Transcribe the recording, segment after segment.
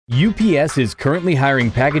UPS is currently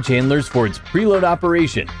hiring package handlers for its preload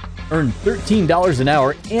operation. Earn $13 an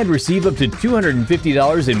hour and receive up to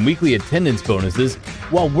 $250 in weekly attendance bonuses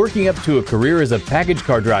while working up to a career as a package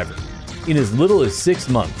car driver. In as little as 6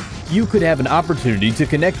 months, you could have an opportunity to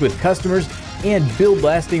connect with customers and build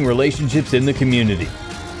lasting relationships in the community.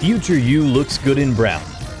 Future you looks good in brown.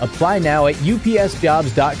 Apply now at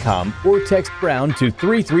upsjobs.com or text BROWN to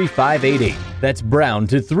 33588. That's BROWN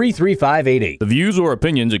to 33588. The views or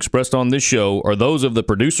opinions expressed on this show are those of the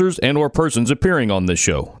producers and or persons appearing on this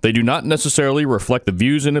show. They do not necessarily reflect the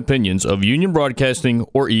views and opinions of Union Broadcasting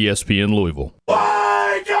or ESPN Louisville.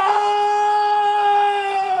 Wake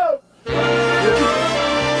up!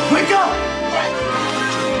 Wake up!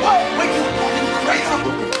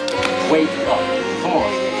 Wake up. Come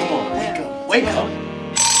on. Wake up. Wake up.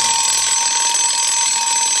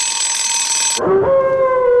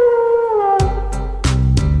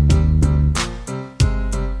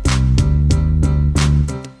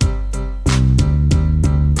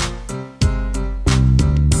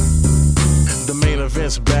 The main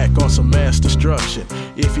event's back on some mass destruction.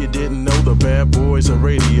 If you didn't know, the bad boys are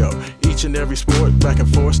radio. Each and every sport, back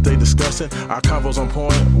and forth, stay discussing. Our convo's on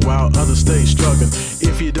point while others stay struggling.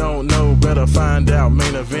 If you don't know, better find out.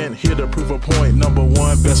 Main event, here to prove a point. Number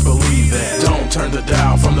one, best believe that. Don't turn the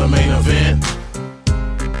dial from the main event.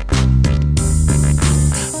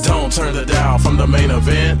 Don't turn the dial from the main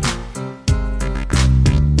event.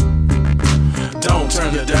 Don't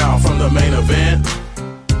turn the dial from the main event.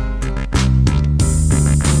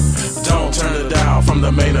 Don't turn the dial from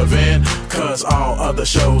the main event, cause all other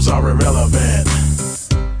shows are irrelevant.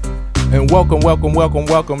 And welcome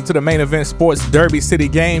to the Main Event Sports Derby City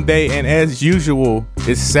Game Day. And as usual,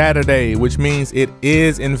 it's Saturday, which means it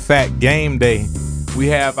is in fact game day. We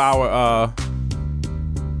have our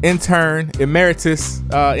intern emeritus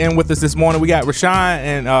in with us this morning. We got Rashawn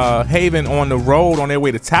and Haven on the road on their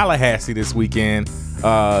way to Tallahassee this weekend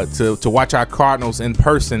to watch our Cardinals in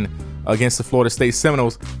person against the Florida State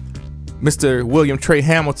Seminoles. Mr. William Trey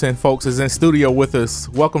Hamilton, folks, is in studio with us.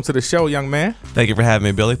 Welcome to the show, young man. Thank you for having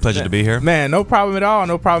me, Billy. Pleasure to be here. Man, no problem at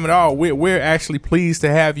all. We're actually pleased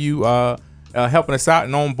to have you helping us out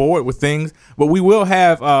and on board with things. But we will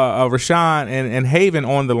have Rashawn and Haven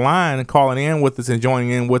on the line calling in with us and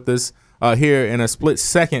joining in with us here in a split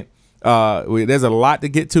second. There's a lot to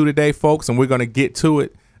get to today, folks, and we're going to get to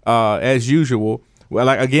it as usual. Well,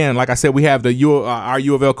 like I said, we have our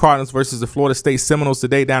U of L Cardinals versus the Florida State Seminoles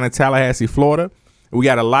today down in Tallahassee, Florida. We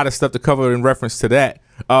got a lot of stuff to cover in reference to that.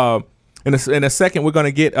 In a second, we're going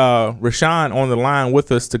to get Rashawn on the line with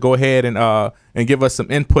us to go ahead and give us some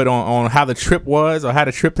input on how the trip was or how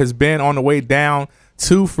the trip has been on the way down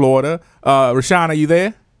to Florida. Rashawn, are you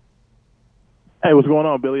there? Hey, what's going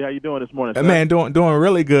on, Billy? How you doing this morning, sir? Man, doing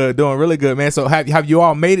really good, man. So have you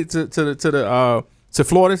all made it to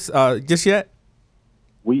Florida just yet?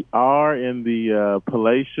 We are in the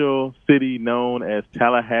palatial city known as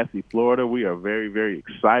Tallahassee, Florida. We are very, very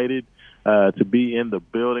excited to be in the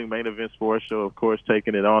building. Main Event Sports Show, of course,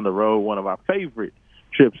 taking it on the road. One of our favorite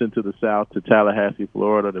trips into the South to Tallahassee,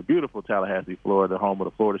 Florida, the beautiful Tallahassee, Florida, home of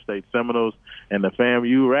the Florida State Seminoles and the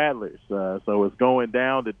FAMU Rattlers. So it's going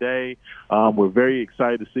down today. We're very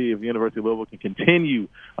excited to see if the University of Louisville can continue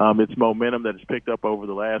its momentum that has picked up over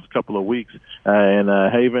the last couple of weeks.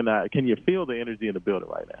 Haven, can you feel the energy in the building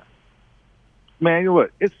right now? Man, you know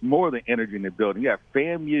what? It's more than energy in the building. You have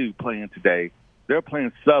FAMU playing today. They're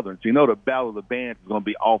playing Southern, so you know the Battle of the Bands is going to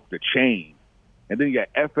be off the chain. And then you got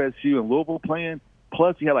FSU and Louisville playing.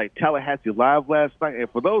 Plus, you had like Tallahassee Live last night. And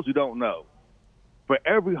for those who don't know, for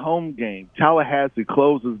every home game, Tallahassee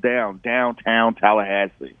closes down downtown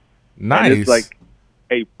Tallahassee. Nice. And it's like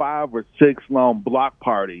a 5 or 6 long block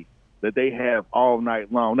party that they have all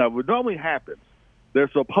night long. Now, what normally happens,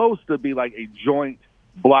 there's supposed to be like a joint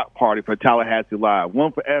block party for Tallahassee Live.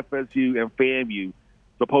 One for FSU and FAMU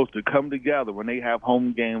supposed to come together when they have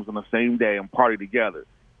home games on the same day and party together.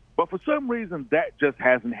 But for some reason, that just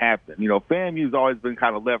hasn't happened. You know, FAMU's always been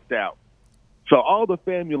kind of left out. So all the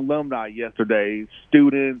FAMU alumni yesterday,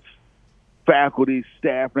 students, faculty,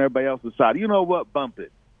 staff, and everybody else decided, you know what, bump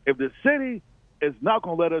it. If the city is not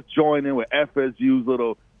going to let us join in with FSU's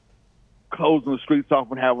little closing the streets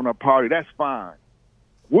off and having a party, that's fine.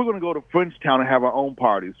 We're going to go to Frenchtown and have our own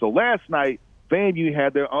party. So last night, FAMU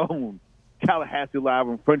had their own Tallahassee Live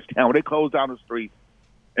in Frenchtown where they closed down the streets,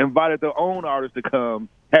 invited their own artists to come,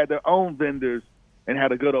 had their own vendors, and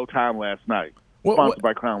had a good old time last night. Sponsored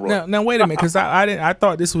by Crown Royal. Now wait a minute, because I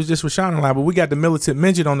thought this was just Rashawn on the line, but we got the militant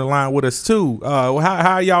midget on the line with us too. How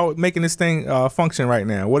are y'all making this thing function right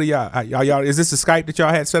now? What are y'all? Is this a Skype that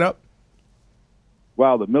y'all had set up?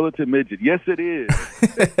 Wow, the militant midget. Yes, it is.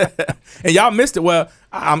 And y'all missed it. Well,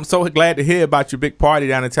 I'm so glad to hear about your big party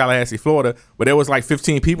down in Tallahassee, Florida. But there was like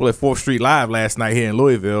 15 people at 4th Street Live last night here in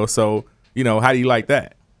Louisville. So, how do you like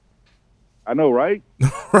that? I know, right?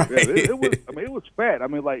 Right. Yeah, it was. I mean, it was fat. I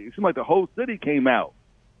mean, like it seemed like the whole city came out.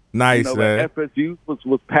 Nice, man. Like FSU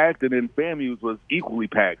was packed, and then FAMU was equally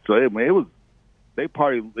packed. So it was. They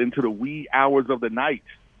partied into the wee hours of the night.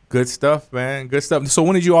 Good stuff, man. Good stuff. So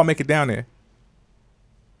when did you all make it down there?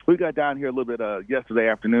 We got down here a little bit yesterday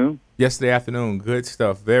afternoon. Yesterday afternoon. Good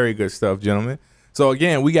stuff. Very good stuff, gentlemen. So,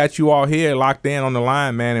 again, we got you all here locked in on the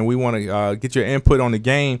line, man, and we want to get your input on the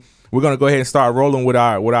game. We're going to go ahead and start rolling with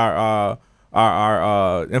our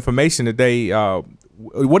information today.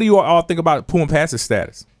 What do you all think about Puma Pass's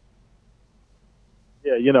status?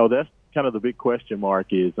 Yeah, that's kind of the big question mark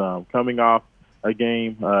is coming off a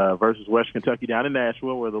game versus Western Kentucky down in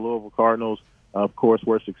Nashville where the Louisville Cardinals, of course,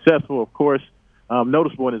 were successful. Of course,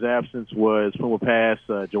 noticeable in his absence was Puma Pass.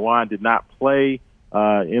 Juwan did not play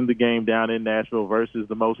in the game down in Nashville versus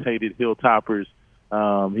the most hated Hilltoppers.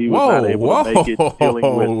 He was not able to make it.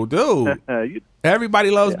 Dealing with, dude. Everybody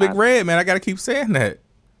loves Big Red, man. I got to keep saying that.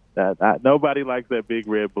 Nobody likes that Big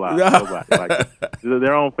Red block. Nobody likes it.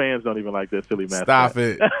 Their own fans don't even like that silly mascot. Stop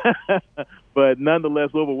it. But nonetheless,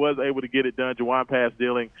 Louisville was able to get it done. Juwan Pass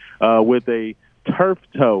dealing with a turf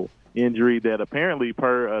toe injury that apparently,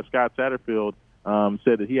 per Scott Satterfield,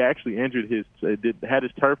 said that he actually injured had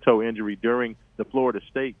his turf toe injury during the Florida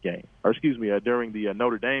State game, during the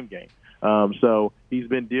Notre Dame game. So he's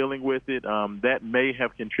been dealing with it. That may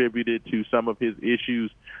have contributed to some of his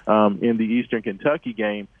issues in the Eastern Kentucky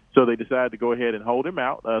game. So they decided to go ahead and hold him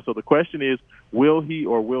out. So the question is, will he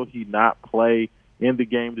or will he not play in the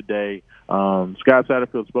game today? Scott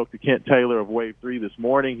Satterfield spoke to Kent Taylor of Wave 3 this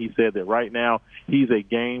morning. He said that right now he's a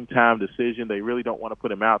game-time decision. They really don't want to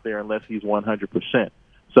put him out there unless he's 100%.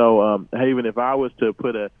 So, Haven, if I was to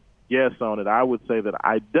put a guess on it, I would say that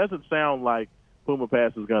it doesn't sound like Puma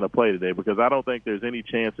Pass is going to play today because I don't think there's any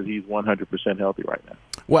chance that he's 100% healthy right now.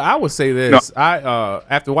 Well, I would say this. No.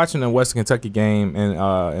 After watching the Western Kentucky game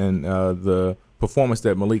and the performance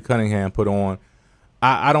that Malik Cunningham put on,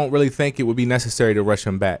 I don't really think it would be necessary to rush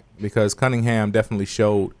him back because Cunningham definitely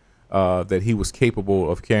showed that he was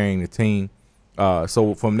capable of carrying the team.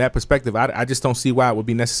 So from that perspective, I just don't see why it would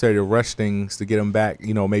be necessary to rush things to get him back,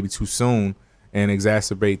 maybe too soon and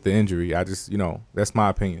exacerbate the injury. I just, that's my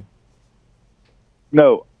opinion.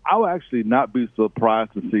 No, I would actually not be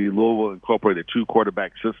surprised to see Louisville incorporate a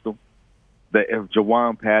 2-quarterback system, that if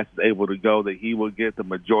Juwan Pass is able to go, that he will get the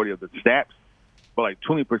majority of the snaps, but like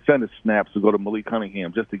 20% of snaps will go to Malik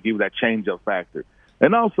Cunningham just to give that change-up factor.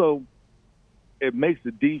 And also, it makes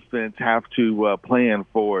the defense have to plan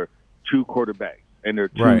for 2 quarterbacks and their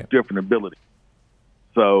 2 different abilities.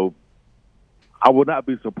 So I would not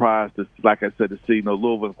be surprised, like I said, to see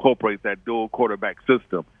Louisville incorporate that dual quarterback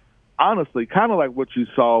system. Honestly, kind of like what you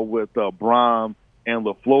saw with Brom and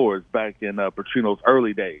LaFleurs back in Petrino's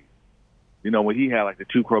early days. When he had like the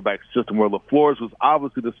 2 quarterback system where LaFleurs was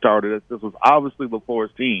obviously the starter. This was obviously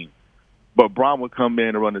LaFleurs' team. But Brom would come in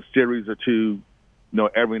and run a series or 2,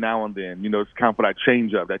 every now and then. It's kind of for that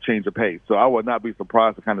change of pace. So I would not be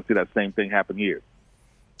surprised to kind of see that same thing happen here.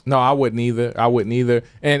 No, I wouldn't either.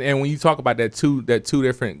 And when you talk about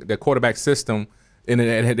that quarterback system, and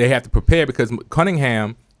they have to prepare because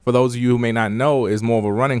Cunningham, for those of you who may not know, is more of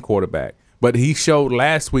a running quarterback. But he showed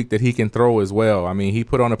last week that he can throw as well. I mean, he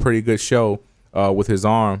put on a pretty good show with his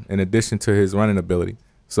arm in addition to his running ability.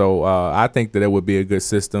 So I think that it would be a good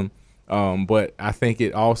system. But I think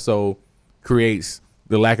it also creates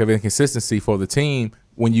the lack of inconsistency for the team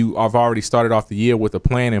when you have already started off the year with a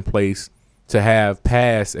plan in place to have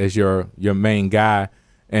Pass as your main guy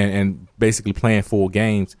and basically playing full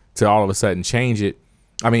games to all of a sudden change it.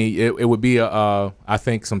 I mean, it would be I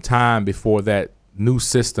think some time before that new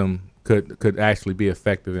system could actually be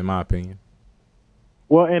effective, in my opinion.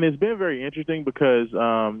 Well, and it's been very interesting because,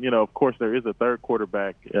 of course, there is a third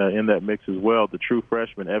quarterback in that mix as well, the true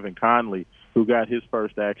freshman, Evan Conley, who got his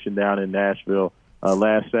first action down in Nashville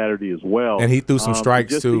last Saturday as well. And he threw some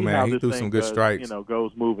strikes too, man. He threw some good strikes.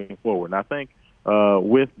 Goes moving forward. And I think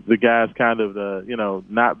with the guys kind of,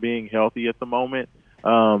 not being healthy at the moment,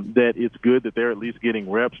 that it's good that they're at least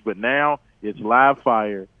getting reps. But now it's live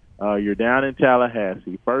fire. You're down in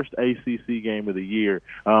Tallahassee, first ACC game of the year,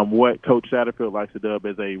 what Coach Satterfield likes to dub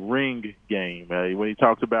as a ring game. When he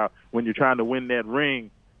talks about when you're trying to win that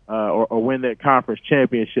ring or win that conference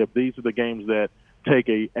championship, these are the games that take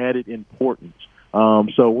a added importance.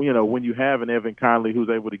 So, when you have an Evan Conley who's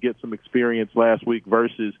able to get some experience last week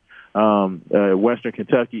versus Western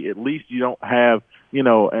Kentucky, at least you don't have,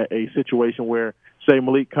 a situation where say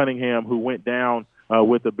Malik Cunningham, who went down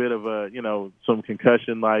with a bit of some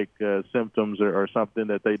concussion-like symptoms or something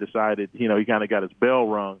that they decided, he kind of got his bell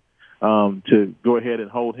rung to go ahead and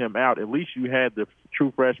hold him out. At least you had the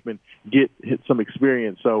true freshman get some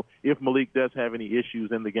experience. So if Malik does have any issues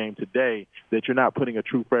in the game today, that you're not putting a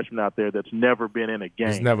true freshman out there that's never been in a game.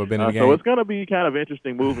 He's never been in a game. So it's going to be kind of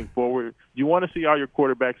interesting moving forward. You want to see all your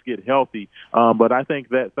quarterbacks get healthy, but I think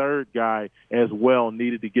that third guy as well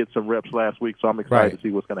needed to get some reps last week, so I'm excited to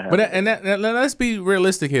see what's going to happen. But let's be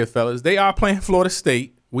realistic here, fellas. They are playing Florida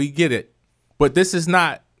State. We get it. But this is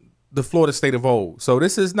not the Florida State of old. So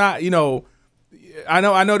this is not, I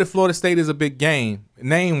know that Florida State is a big game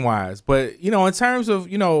name-wise, but, in terms of,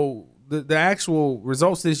 the actual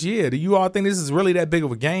results this year, do you all think this is really that big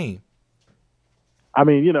of a game? I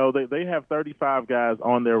mean, they have 35 guys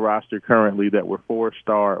on their roster currently that were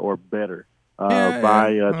 4-star or better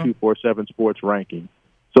by 247 Sports ranking.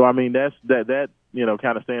 So, I mean, that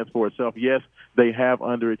kind of stands for itself. Yes, they have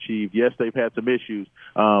underachieved. Yes, they've had some issues,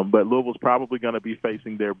 but Louisville's probably going to be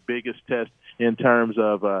facing their biggest test in terms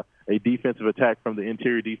of a defensive attack from the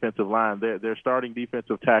interior defensive line. Their starting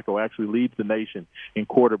defensive tackle actually leads the nation in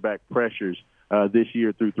quarterback pressures this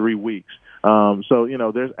year through 3 weeks.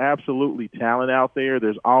 So, there's absolutely talent out there.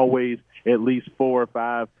 There's always at least 4 or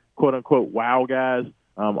 5 quote-unquote wow guys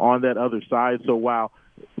on that other side. So while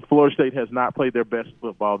Florida State has not played their best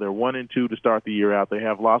football, they're 1-2 to start the year out. They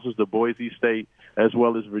have losses to Boise State as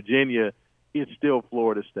well as Virginia. It's still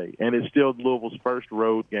Florida State, and it's still Louisville's first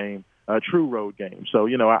road game, true road game. So,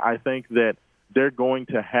 I think that they're going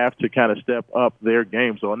to have to kind of step up their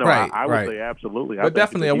game. So, no, I would say absolutely. But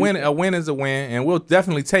definitely a win is a win, and we'll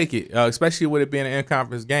definitely take it, especially with it being an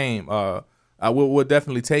in-conference game. We'll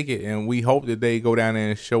definitely take it, and we hope that they go down there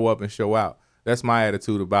and show up and show out. That's my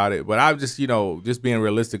attitude about it. But I'm just, just being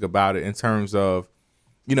realistic about it in terms of,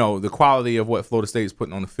 the quality of what Florida State is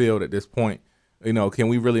putting on the field at this point. Can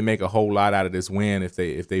we really make a whole lot out of this win if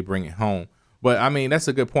they bring it home? But, I mean, that's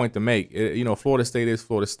a good point to make. Florida State is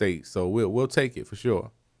Florida State, so we'll take it for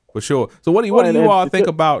sure. For sure. So what do you all think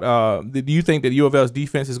about do you think that U of L's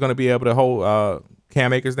defense is going to be able to hold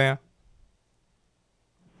Cam Akers down?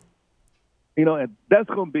 And that's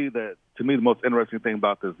going to be to me, the most interesting thing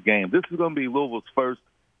about this game. This is going to be Louisville's first,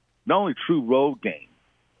 not only true road game,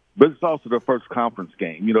 but it's also their first conference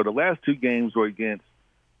game. The last 2 games were against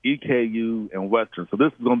EKU and Western, so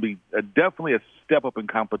this is going to be definitely a step up in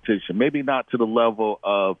competition. Maybe not to the level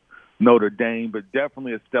of Notre Dame, but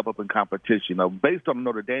definitely a step up in competition. Based on the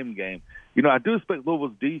Notre Dame game, I do expect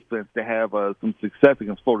Louisville's defense to have some success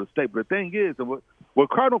against Florida State. But the thing is, and what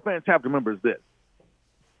Cardinal fans have to remember is this: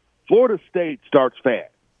 Florida State starts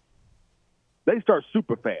fast. They start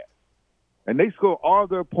super fast, and they score all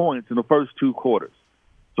their points in the first 2 quarters.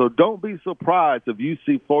 So don't be surprised if you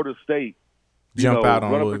see Florida State jump out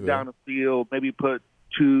on run Louisville, up and down the field, maybe put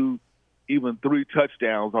 2, even 3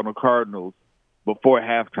 touchdowns on the Cardinals before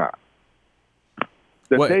halftime.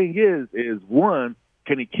 The thing is one,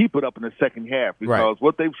 can he keep it up in the second half? Because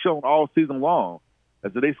what they've shown all season long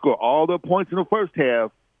is that they score all their points in the first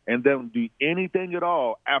half and then do anything at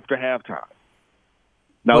all after halftime.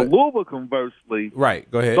 Now, Louisville, conversely,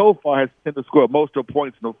 go ahead, so far has tended to score most of the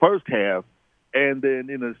points in the first half, and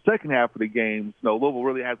then in the second half of the games, Louisville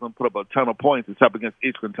really hasn't put up a ton of points except against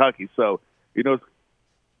East Kentucky. So,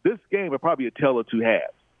 this game will probably be a tale of 2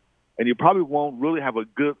 halves, and you probably won't really have a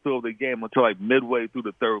good feel of the game until like midway through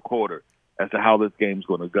the third quarter as to how this game's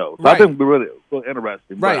going to go. So I think it'll be really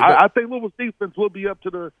interesting. But I think Louisville's defense will be up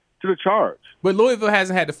to the charge. But Louisville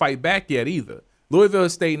hasn't had to fight back yet either. Louisville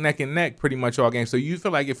stayed neck and neck pretty much all game. So you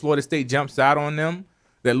feel like if Florida State jumps out on them,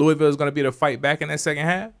 that Louisville is going to be able to fight back in that second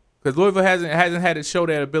half? Because Louisville hasn't had to show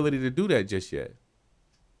that ability to do that just yet.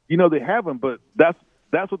 They haven't, but that's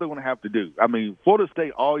what they're going to have to do. I mean, Florida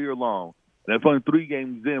State all year long, and they've only 3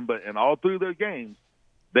 games in, but in all 3 of their games,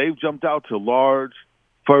 they've jumped out to large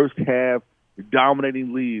first half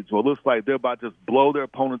dominating leads. Well, it looks like they're about to just blow their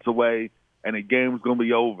opponents away, and the game's going to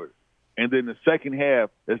be over. And then the second half,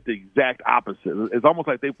 it's the exact opposite. It's almost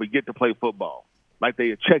like they forget to play football, like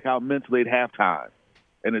they check out mentally at halftime,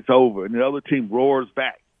 and it's over. And the other team roars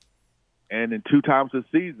back. And then 2 times this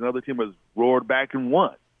season, the other team has roared back and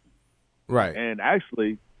won. Right. And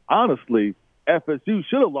actually, honestly, FSU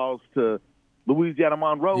should have lost to Louisiana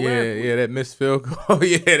Monroe. Yeah, that missed field goal.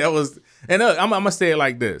 Yeah, that was. And look, I'm gonna say it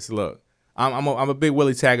like this. Look, I'm a big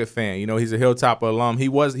Willie Taggart fan. He's a Hilltopper alum. He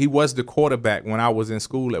was the quarterback when I was in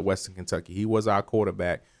school at Western Kentucky. He was our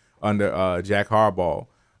quarterback under Jack Harbaugh.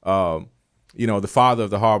 The father of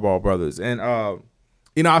the Harbaugh brothers. And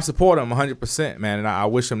I support him 100%, man. And I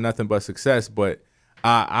wish him nothing but success. But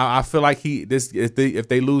I feel like if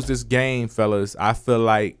they lose this game, fellas, I feel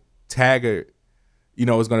like Taggart, is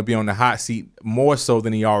going to be on the hot seat more so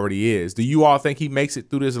than he already is. Do you all think he makes it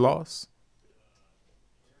through this loss?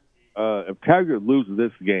 If Taggart loses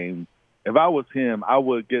this game, if I was him, I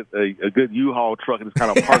would get a good U-Haul truck and just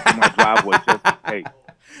kind of park in my driveway just in case.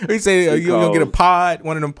 He say you're gonna get a pod,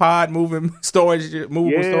 one of them pod moving storage,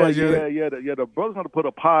 storage. Yeah. The brother's gonna put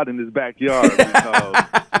a pod in his backyard because,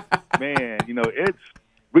 man, it's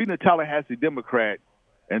reading the Tallahassee Democrat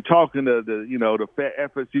and talking to the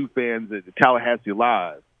FSU fans at the Tallahassee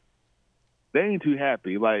Live. They ain't too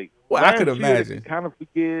happy. Like, well, I could imagine. They kind of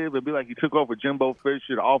forgive and be like, he took over Jimbo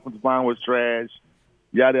Fisher. The offensive line was trash.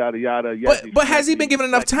 Yada yada yada. But has he been given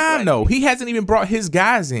enough time though? He hasn't even brought his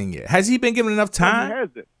guys in yet. Has he been given enough time? He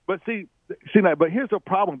hasn't. But but here's the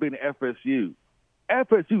problem being at FSU.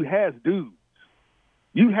 FSU has dudes.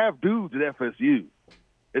 You have dudes at FSU.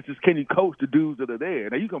 It's just, can you coach the dudes that are there?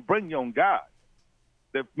 Now you can bring your own guys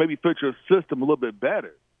that maybe fit your system a little bit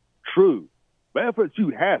better. True. But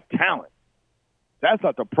FSU has talent. That's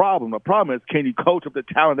not the problem. The problem is, can you coach up the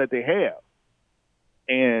talent that they have?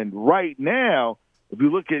 And right now, if you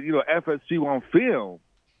look at FSU on film,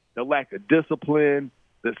 the lack of discipline,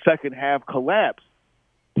 the second half collapse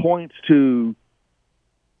points to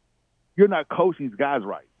you're not coaching these guys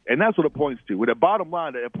right. And that's what it points to. With the bottom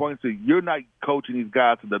line, it points to you're not coaching these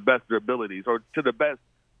guys to the best of their abilities or to the best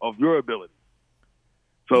of your ability.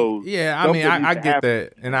 So yeah, I mean, I get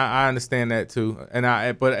that, and I understand that too.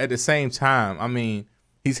 But at the same time, I mean,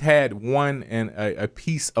 he's had one and a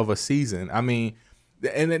piece of a season. I mean,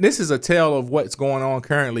 and this is a tale of what's going on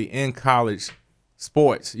currently in college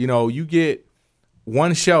sports. You get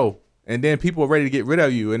one show, and then people are ready to get rid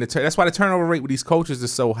of you, and that's why the turnover rate with these coaches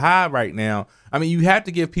is so high right now. I mean, you have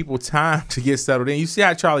to give people time to get settled in. You see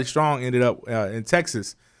how Charlie Strong ended up in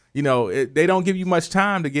Texas. They don't give you much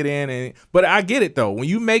time to get in. But I get it, though. When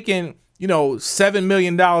you making, $7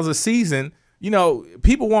 million a season,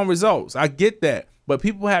 people want results. I get that. But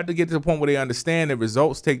people have to get to the point where they understand that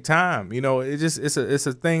results take time. It's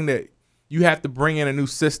a thing that you have to bring in a new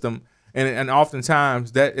system. And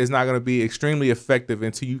oftentimes that is not going to be extremely effective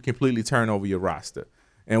until you completely turn over your roster.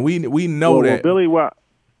 And we know that.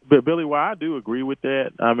 Billy, while I do agree with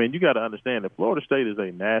that, I mean, you got to understand that Florida State is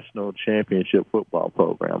a national championship football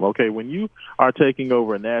program. Okay, when you are taking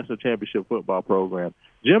over a national championship football program,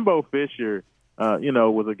 Jimbo Fisher,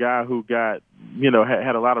 was a guy who got,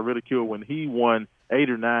 had a lot of ridicule when he won 8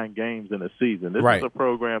 or 9 games in a season. This is a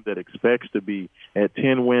program that expects to be at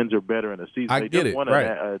 10 wins or better in a season. They just won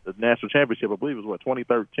a national championship. I believe it was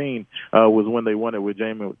 2013 was when they won it with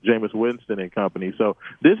Jameis Winston and company. So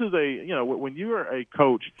this is when you are a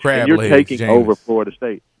coach and you're taking over Florida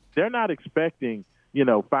State, they're not expecting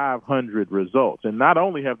 500 results. And not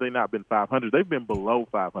only have they not been 500, they've been below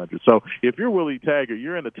 500. So if you're Willie Taggart,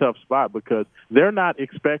 you're in a tough spot because they're not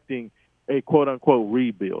expecting a quote-unquote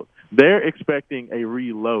rebuild. They're expecting a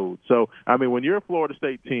reload. So, I mean, when you're a Florida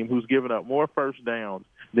State team who's given up more first downs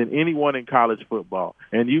than anyone in college football,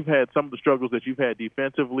 and you've had some of the struggles that you've had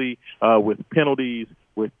defensively with penalties,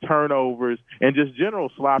 with turnovers, and just general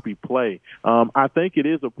sloppy play, I think it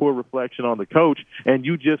is a poor reflection on the coach, and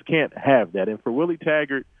you just can't have that. And for Willie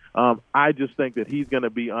Taggart, I just think that he's going to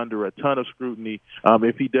be under a ton of scrutiny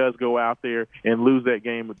if he does go out there and lose that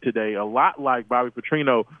game today, a lot like Bobby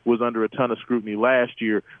Petrino was under a ton of scrutiny last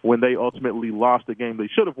year when they ultimately lost the game they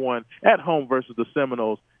should have won at home versus the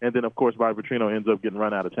Seminoles. And then, of course, Bobby Petrino ends up getting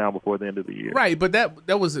run out of town before the end of the year. Right, but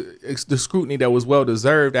that was the scrutiny that was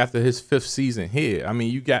well-deserved after his 5th season here. I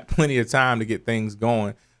mean, you got plenty of time to get things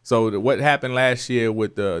going. So what happened last year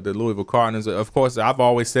with the Louisville Cardinals, of course, I've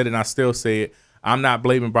always said it and I still say it, I'm not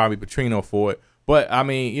blaming Bobby Petrino for it. But, I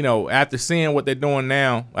mean, after seeing what they're doing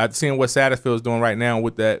now, after seeing what Satterfield's doing right now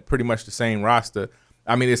with that pretty much the same roster,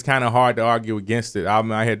 I mean, it's kind of hard to argue against it.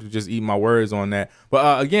 I had to just eat my words on that.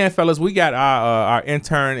 But, again, fellas, we got our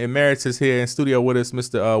intern emeritus here in studio with us,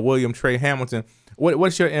 Mr. William Trey Hamilton.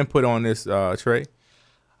 What's your input on this, Trey?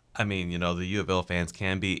 I mean, the U of L fans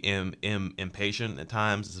can be impatient at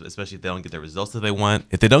times, especially if they don't get the results that they want.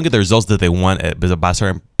 If they don't get the results that they want by a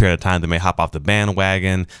certain period of time, they may hop off the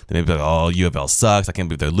bandwagon. They may be like, "Oh, U of L sucks. I can't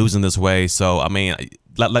believe they're losing this way." So, I mean,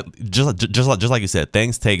 just like you said,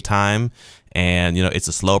 things take time, and it's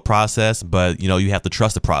a slow process. But you have to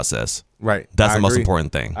trust the process. Right. That's the most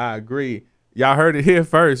important thing. I agree. Y'all heard it here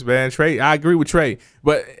first, man. Trey, I agree with Trey.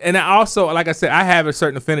 And I also, like I said, I have a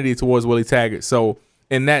certain affinity towards Willie Taggart. So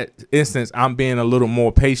in that instance, I'm being a little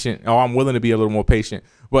more patient, or I'm willing to be a little more patient.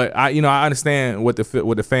 But I understand what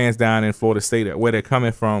the fans down in Florida State, where they're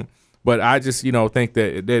coming from. But I just, think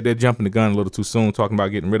that they're jumping the gun a little too soon talking about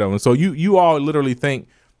getting rid of him. So you all literally think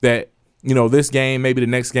that, this game, maybe the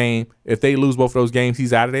next game, if they lose both of those games,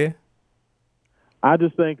 he's out of there? I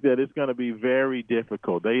just think that it's going to be very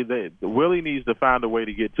difficult. Willie needs to find a way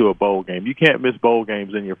to get to a bowl game. You can't miss bowl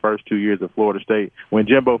games in your first 2 years at Florida State. When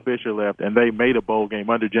Jimbo Fisher left and they made a bowl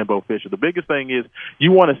game under Jimbo Fisher, the biggest thing is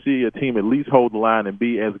you want to see a team at least hold the line and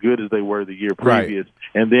be as good as they were the year previous,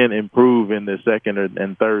 and then improve in the second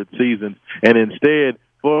and third seasons. And instead,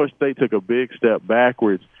 Florida State took a big step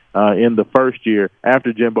backwards in the first year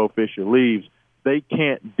after Jimbo Fisher leaves. They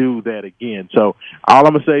can't do that again. So all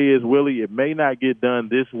I'm going to say is, Willie, it may not get done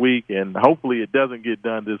this week, and hopefully it doesn't get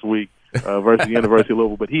done this week versus the University of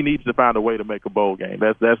Louisville, but he needs to find a way to make a bowl game.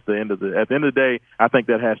 That's the end of at the end of the day, I think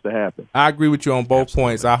that has to happen. I agree with you on both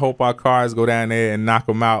points. I hope our Cards go down there and knock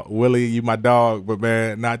them out. Willie, you my dog, but,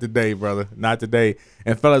 man, not today, brother. Not today.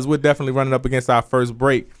 And, fellas, we're definitely running up against our first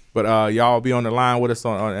break, but y'all be on the line with us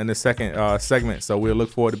in the second segment, so we'll look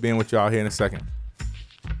forward to being with y'all here in a second.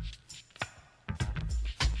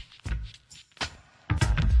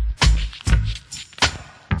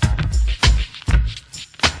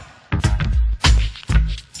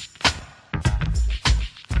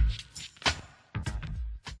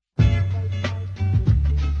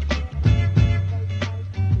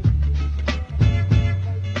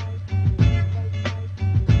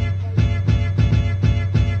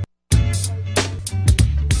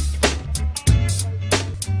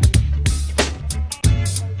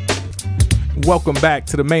 Welcome back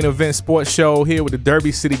to the Main Event Sports Show here with the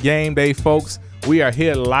Derby City Game Day, folks. We are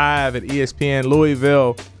here live at ESPN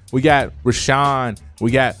Louisville. We got Rashawn,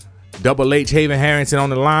 we got Double H Haven Harrington on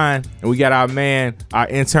the line, and we got our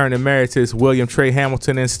intern emeritus, William Trey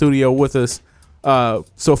Hamilton, in studio with us.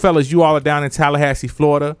 So, fellas, you all are down in Tallahassee,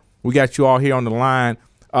 Florida. We got you all here on the line.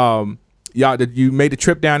 You made the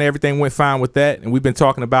trip down. Everything went fine with that. And we've been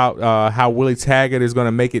talking about how Willie Taggart is going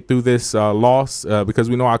to make it through this loss because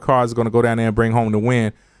we know our Cards are going to go down there and bring home the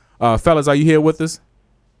win. Fellas, are you here with us?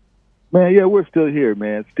 Man, yeah, we're still here,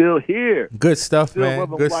 man. Still here. Good stuff, still man.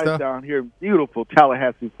 Good stuff. Down here in beautiful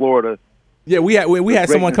Tallahassee, Florida. Yeah, we had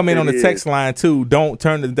someone come in on the text line, too. Don't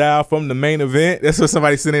turn the dial from the main event. That's what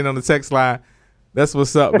somebody sent in on the text line. That's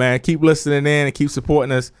what's up, man. Keep listening in and keep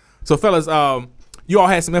supporting us. So, fellas, you all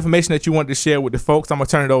had some information that you wanted to share with the folks. I'm going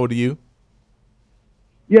to turn it over to you.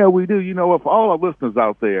 Yeah, we do. For all our listeners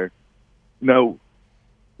out there,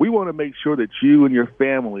 we want to make sure that you and your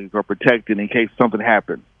families are protected in case something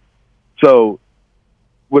happens. So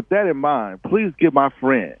with that in mind, please give my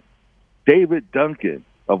friend David Duncan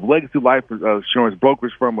of Legacy Life Insurance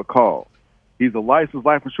Brokerage Firm a call. He's a licensed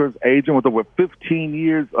life insurance agent with over 15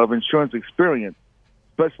 years of insurance experience,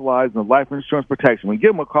 specialized in life insurance protection. We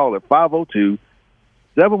give him a call at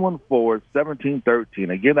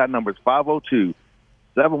 502-714-1713. Again, that number is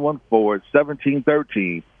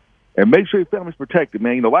 502-714-1713. And make sure your family's protected,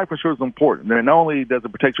 man. Life insurance is important. And not only does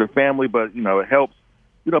it protect your family, but, it helps,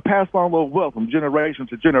 pass on a little wealth from generation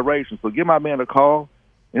to generation. So give my man a call,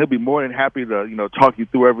 and he'll be more than happy to, talk you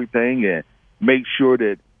through everything and make sure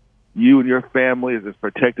that you and your family is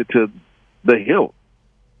protected to the hilt.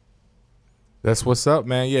 That's what's up,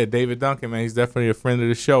 man. Yeah, David Duncan, man. He's definitely a friend of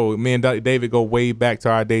the show. Me and David go way back to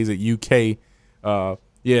our days at UK.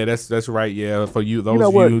 Yeah, that's right. Yeah, for you, those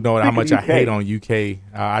of you who know how much I hate on UK,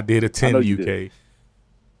 I did attend UK. Did.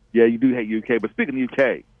 Yeah, you do hate UK. But speaking of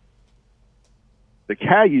UK, the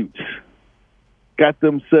Cayutes got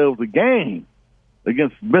themselves a game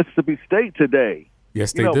against Mississippi State today.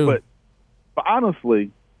 Yes, they do. But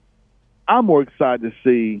honestly, I'm more excited to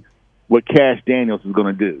see what Cash Daniels is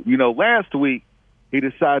going to do. Last week he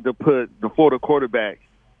decided to put the Florida quarterback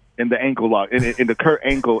in the ankle lock, in the Kurt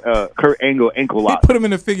Angle ankle lock. He put him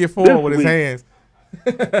in the figure four with his hands.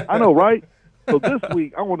 I know, right? So this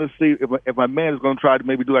week I want to see if my man is going to try to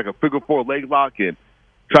maybe do like a figure four leg lock and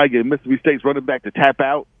try to get Mississippi State's running back to tap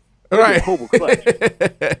out. Right. He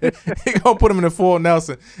gonna put him in the full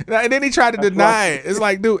Nelson, and then he tried to deny it. It's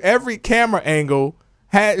like, dude, every camera angle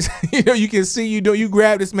has, you can see you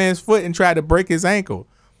grab this man's foot and try to break his ankle.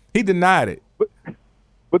 He denied it. But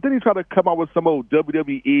then he tried to come out with some old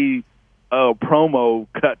WWE promo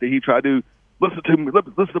cut that he tried to listen to me,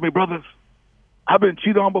 brothers. I've been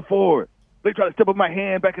cheated on before. They tried to step on my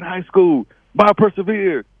hand back in high school, but I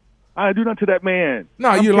persevered. I do nothing to that man.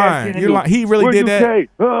 No, you're lying. You're lying. He really did that.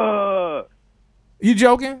 You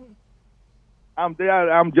joking? I'm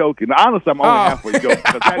joking. Honestly, I'm only halfway joking.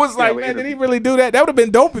 I was like, man, did he really do that? That would have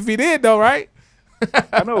been dope if he did, though, right?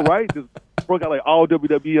 I know, right? Just broke out like all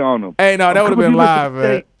WWE on him. Hey, no, that would have been live,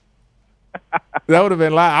 man. That would have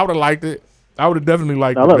been live. I would have liked it. I would have definitely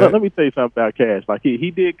liked now, it. let me tell you something about Cash. Like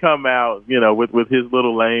he did come out, with his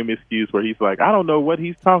little lame excuse where he's like, I don't know what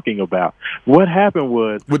he's talking about. What happened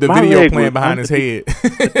was with the my video leg playing was behind his head.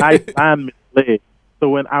 the nice lineman's leg. So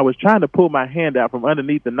when I was trying to pull my hand out from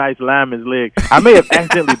underneath the nice lineman's leg, I may have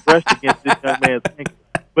accidentally brushed against this young man's ankle,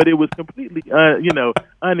 but it was completely,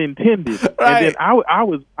 unintended. Right. And then I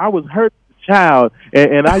was hurt. Child,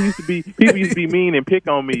 and people used to be mean and pick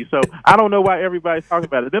on me, so I don't know why everybody's talking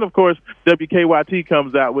about it. Then of course WKYT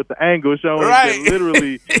comes out with the angle showing that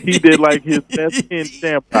literally he did like his best pin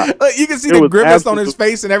stamp. You can see the grimace on his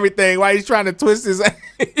face and everything while he's trying to twist his.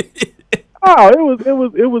 Oh,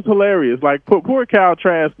 it was hilarious. Like poor Kyle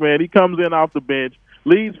Trask, man. He comes in off the bench,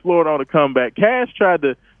 leads Florida on a comeback. Cash tried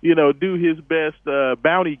to do his best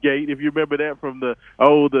bounty gate, if you remember that from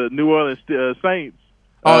the New Orleans Saints.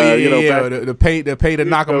 Oh the pay to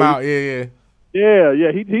knock him out. Yeah.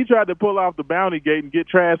 He tried to pull off the bounty gate and get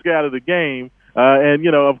Trask out of the game. And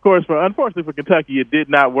of course, unfortunately for Kentucky, it did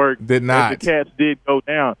not work. Did not. The Cats did go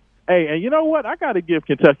down. Hey, and you know what? I got to give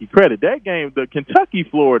Kentucky credit. That game, the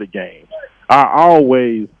Kentucky-Florida games, are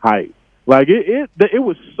always hype. Like it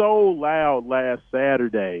was so loud last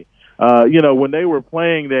Saturday. When they were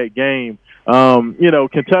playing that game.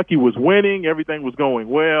 Kentucky was winning. Everything was going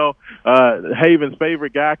well. Haven's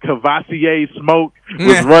favorite guy, Cavassier Smoke,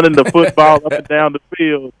 was running the football up and down the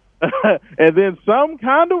field. And then some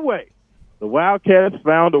kind of way, the Wildcats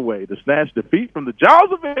found a way to snatch defeat from the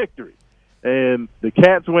jaws of victory. And the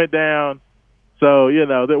Cats went down. So,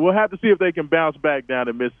 we'll have to see if they can bounce back down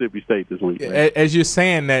to Mississippi State this week. Man. As you're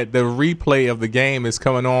saying that, the replay of the game is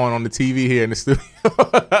coming on the TV here in the studio.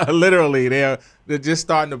 Literally, they're just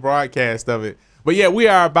starting the broadcast of it. But, yeah, we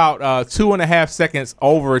are about 2.5 seconds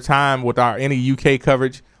over time with our any UK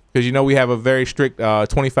coverage because, we have a very strict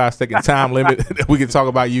 25-second time limit that we can talk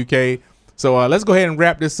about UK. So let's go ahead and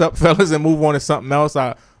wrap this up, fellas, and move on to something else.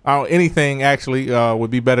 Anything actually would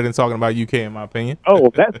be better than talking about UK, in my opinion. Oh,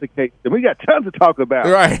 if that's the case, then we got tons to talk about.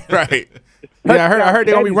 Right. Yeah, I heard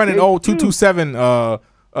they're gonna be running old 227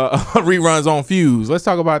 reruns on Fuse. Let's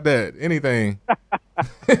talk about that. Anything,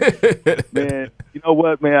 man? You know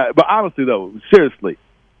what, man? But honestly, though, seriously,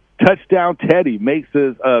 touchdown Teddy makes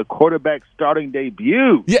his quarterback starting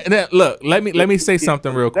debut. Yeah. Now, look, let me say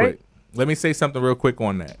something real quick. Let me say something real quick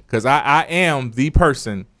on that because I am the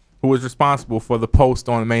person who is responsible for the post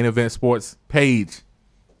on the Main Event Sports page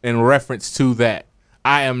in reference to that.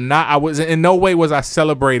 I was in no way was I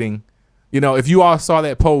celebrating. If you all saw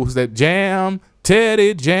that post, that jam,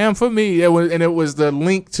 Teddy, jam for me. It was the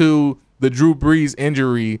link to the Drew Brees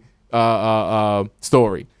injury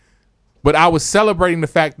story. But I was celebrating the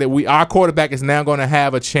fact that our quarterback is now going to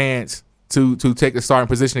have a chance to take the starting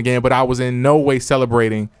position again. But I was in no way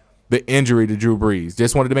celebrating the injury to Drew Brees.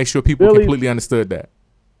 Just wanted to make sure people completely understood that.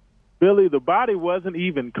 Billy, the body wasn't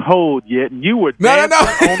even cold yet, and you were dancing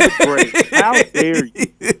on the break. How dare you?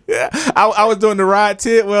 I was doing the Rod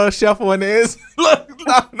Tidwell shuffle in this. Look,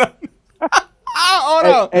 no. Hold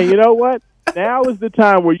on. And you know what? Now is the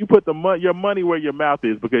time where you put your money where your mouth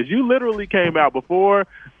is because you literally came out before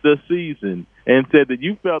the season and said that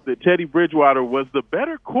you felt that Teddy Bridgewater was the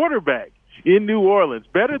better quarterback in New Orleans,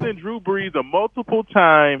 better than Drew Brees, a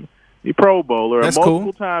multiple-time Pro Bowler, a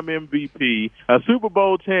multiple-time MVP, a Super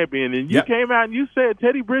Bowl champion, and you came out and you said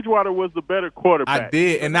Teddy Bridgewater was the better quarterback. I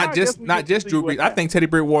did, and not just Drew Brees. I think Teddy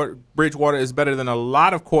Bridgewater is better than a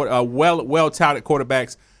lot of well-touted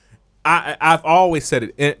quarterbacks. I've always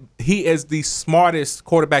said it. He is the smartest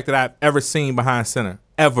quarterback that I've ever seen behind center,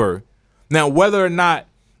 ever. Now, whether or not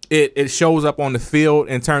it shows up on the field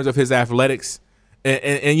in terms of his athletics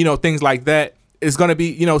and things like that, is going to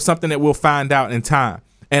be something that we'll find out in time.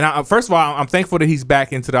 And first of all, I'm thankful that he's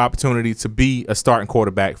back into the opportunity to be a starting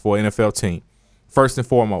quarterback for an NFL team, first and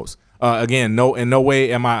foremost. Again, in no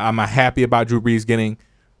way am I happy about Drew Brees getting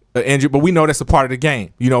injured, but we know that's a part of the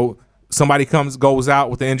game. Somebody goes out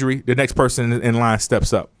with the injury, the next person in line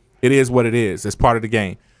steps up. It is what it is. It's part of the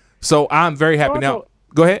game. So I'm very happy now.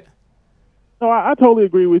 Go ahead. No, I totally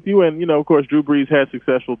agree with you. And, of course, Drew Brees had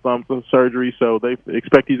successful thumb surgery, so they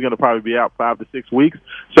expect he's going to probably be out 5 to 6 weeks.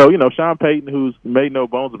 So, Sean Payton, who's made no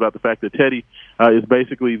bones about the fact that Teddy is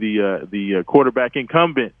basically the quarterback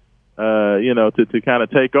incumbent, to kind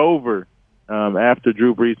of take over after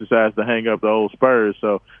Drew Brees decides to hang up the old Spurs.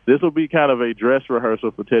 So this will be kind of a dress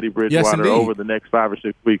rehearsal for Teddy Bridgewater over the next 5 or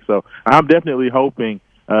 6 weeks. So I'm definitely hoping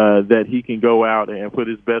that he can go out and put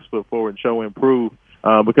his best foot forward and show improve.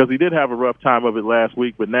 Because he did have a rough time of it last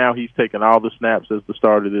week, but now he's taken all the snaps as the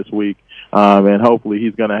starter this week, and hopefully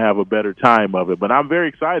he's going to have a better time of it. But I'm very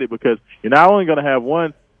excited because you're not only going to have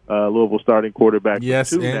one Louisville starting quarterback. Yes,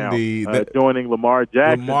 two indeed. now, joining Lamar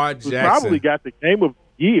Jackson, who probably got the game of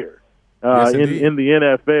the year in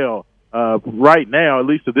the NFL. Right now, at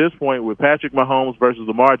least to this point, with Patrick Mahomes versus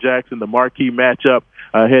Lamar Jackson, the marquee matchup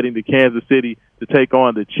heading to Kansas City to take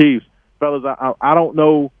on the Chiefs. Fellas, I don't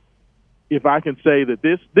know if I can say that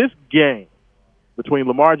this game between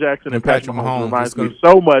Lamar Jackson and Patrick Mahomes reminds me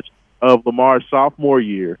so much of Lamar's sophomore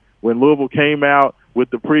year when Louisville came out with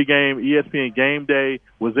the pregame. ESPN Game Day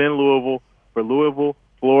was in Louisville for Louisville,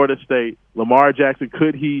 Florida State. Lamar Jackson,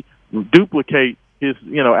 could he duplicate his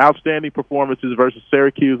outstanding performances versus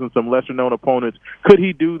Syracuse and some lesser-known opponents? Could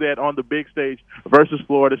he do that on the big stage versus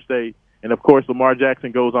Florida State? And, of course, Lamar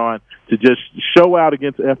Jackson goes on to just show out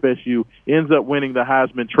against FSU, ends up winning the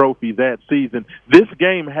Heisman Trophy that season. This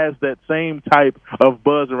game has that same type of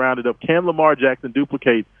buzz around it of, can Lamar Jackson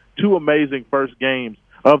duplicate two amazing first games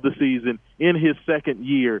of the season in his second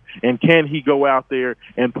year, and can he go out there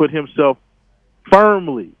and put himself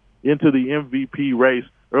firmly into the MVP race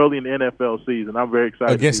early in the NFL season? I'm very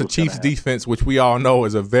excited. Against the Chiefs defense, which we all know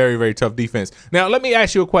is a very, very tough defense. Now, let me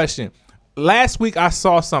ask you a question. Last week I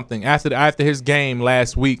saw something after his game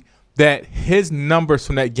last week that his numbers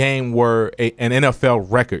from that game were an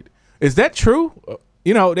NFL record. Is that true?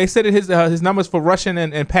 They said that his numbers for rushing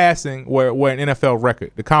and passing were an NFL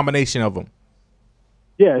record, the combination of them.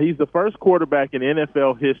 Yeah, he's the first quarterback in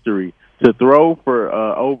NFL history to throw for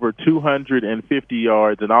over 250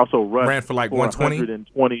 yards and also ran for like 120?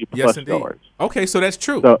 120 plus yards. Okay, so that's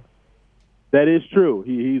true. So that is true.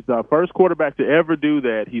 He's the first quarterback to ever do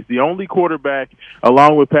that. He's the only quarterback,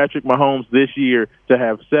 along with Patrick Mahomes this year, to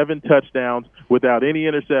have 7 touchdowns without any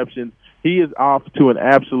interceptions. He is off to an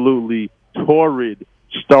absolutely torrid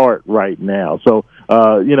start right now. So,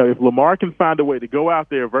 if Lamar can find a way to go out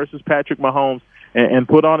there versus Patrick Mahomes and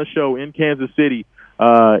put on a show in Kansas City,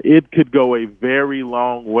 it could go a very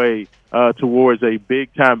long way towards a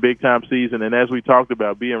big-time season. And as we talked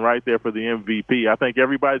about, being right there for the MVP. I think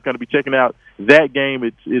everybody's going to be checking out that game.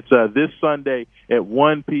 It's this Sunday at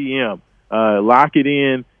 1 p.m. Lock it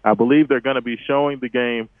in. I believe they're going to be showing the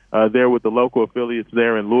game there with the local affiliates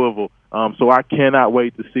there in Louisville. So I cannot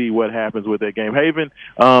wait to see what happens with that game. Haven,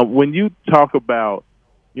 when you talk about,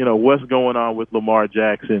 what's going on with Lamar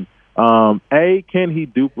Jackson, A, can he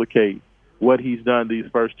duplicate what he's done these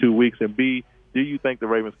first 2 weeks? And B, do you think the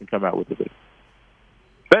Ravens can come out with it?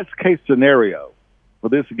 Best case scenario for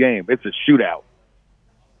this game, it's a shootout.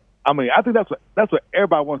 I mean, I think that's what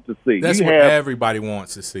everybody wants to see. That's what everybody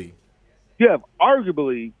wants to see. You have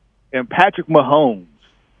arguably in Patrick Mahomes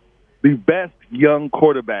the best young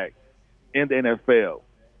quarterback in the NFL.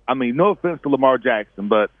 I mean, no offense to Lamar Jackson,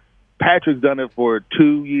 but Patrick's done it for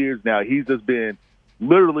 2 years now. He's just been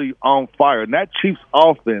literally on fire. And that Chiefs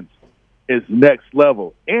offense is next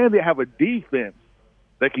level. And they have a defense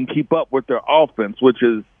that can keep up with their offense, which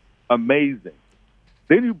is amazing.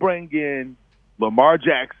 Then you bring in Lamar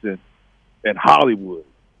Jackson and Hollywood.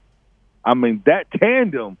 I mean, that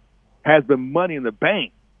tandem has been money in the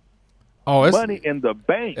bank. Oh, it's money in the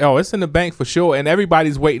bank. Oh, it's in the bank for sure. And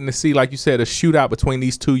everybody's waiting to see, like you said, a shootout between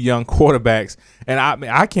these two young quarterbacks. And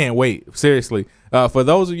I can't wait, seriously. For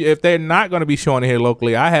those of you, if they're not going to be showing it here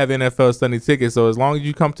locally, I have NFL Sunday tickets. So as long as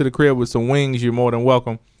you come to the crib with some wings, you're more than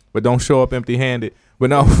welcome. But don't show up empty-handed.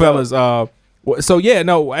 But no, fellas. So yeah,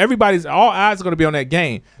 no. All eyes are going to be on that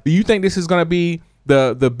game. Do you think this is going to be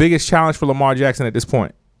the biggest challenge for Lamar Jackson at this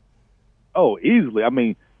point? Oh, easily. I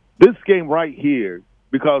mean, this game right here.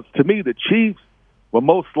 Because to me, the Chiefs will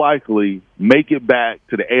most likely make it back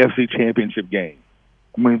to the AFC Championship game.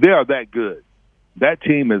 I mean, they are that good. That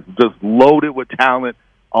team is just loaded with talent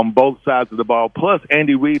on both sides of the ball. Plus,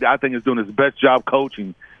 Andy Reid, I think, is doing his best job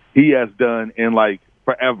coaching he has done in,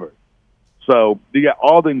 forever. So you got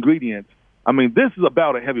all the ingredients. I mean, this is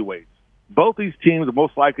about a heavyweight. Both these teams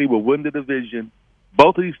most likely will win the division.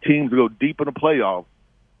 Both of these teams will go deep in the playoffs.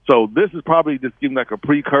 So this is probably just giving a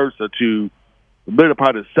precursor to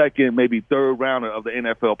probably the second, maybe third round of the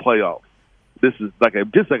NFL playoffs. This is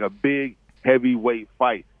just like a big heavyweight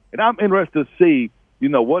fight. And I'm interested to see,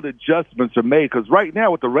 what adjustments are made. Because right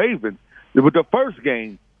now with the Ravens, with the first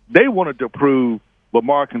game, they wanted to prove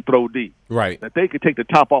Lamar can throw deep. Right. That they could take the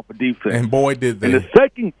top off of defense. And boy, did they. In the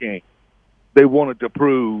second game, they wanted to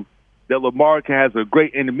prove that Lamar has a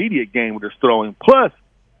great intermediate game with his throwing. Plus,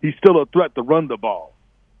 he's still a threat to run the ball.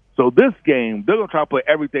 So this game, they're going to try to put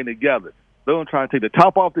everything together. They're going to try to take the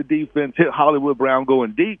top off the defense, hit Hollywood Brown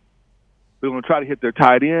going deep. They're going to try to hit their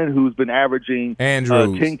tight end, who's been averaging 10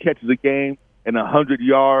 catches a game and 100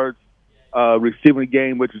 yards receiving a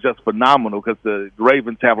game, which is just phenomenal because the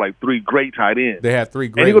Ravens have 3 great tight ends. They have 3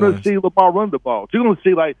 great And you're going ones. to see Lamar run the ball. So you're going to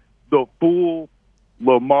see the full,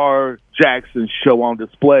 Lamar Jackson show on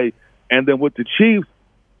display. And then with the Chiefs,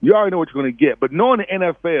 you already know what you're going to get. But knowing the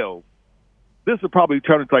NFL, this will probably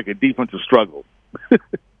turn into like a defensive struggle.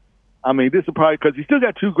 I mean, this will probably, because you still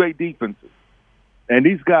got two great defenses. And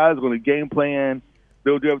these guys are going to game plan.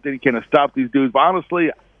 They'll do everything they can to stop these dudes. But honestly,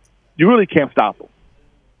 you really can't stop them.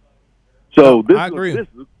 So I agree.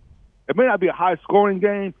 It may not be a high-scoring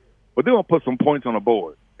game, but they're going to put some points on the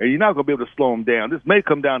board. And you're not going to be able to slow them down. This may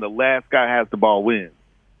come down to the last guy has the ball wins.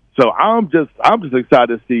 So I'm just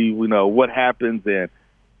excited to see, what happens. And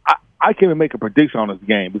I can't even make a prediction on this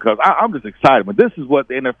game because I'm just excited. But this is what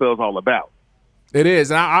the NFL is all about. It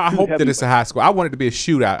is, and I hope that it's a high score. I want it to be a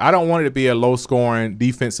shootout. I don't want it to be a low-scoring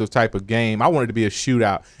defensive type of game. I want it to be a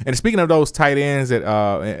shootout. And speaking of those tight ends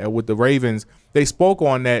that with the Ravens, they spoke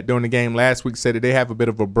on that during the game last week, said that they have a bit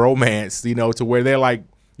of a bromance, to where they're like,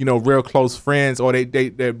 real close friends, or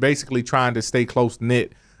they're basically trying to stay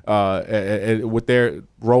close-knit with their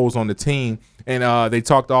roles on the team. And they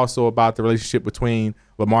talked also about the relationship between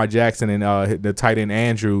Lamar Jackson and the tight end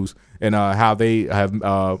Andrews and how they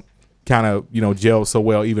have kind of gel so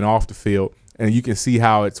well even off the field, and you can see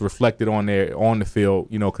how it's reflected on the field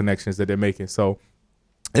connections that they're making. So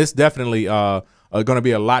it's definitely going to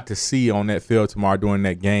be a lot to see on that field tomorrow during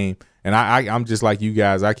that game, and I'm just like you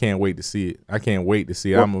guys. I can't wait to see it.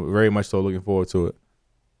 I'm very much so looking forward to it.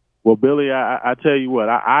 Well, Billy, I tell you what,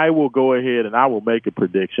 I will go ahead and I will make a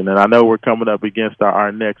prediction, and I know we're coming up against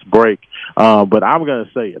our next break, but I'm going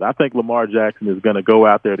to say it. I think Lamar Jackson is going to go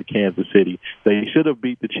out there to Kansas City. They should have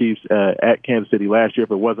beat the Chiefs at Kansas City last year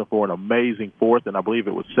if it wasn't for an amazing fourth, and I believe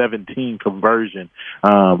it was 17 conversion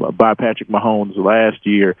by Patrick Mahomes last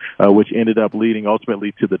year, which ended up leading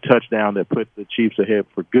ultimately to the touchdown that put the Chiefs ahead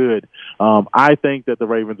for good. I think that the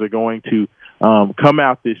Ravens are going to come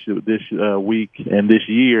out this week and this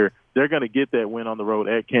year. They're going to get that win on the road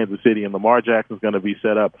at Kansas City, and Lamar Jackson's going to be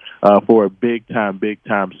set up for a big-time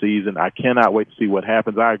season. I cannot wait to see what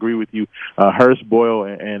happens. I agree with you. Hurst, Boyle,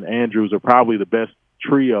 and Andrews are probably the best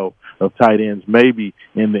trio of tight ends maybe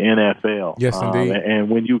in the NFL. Yes, indeed. And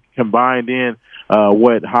when you combine in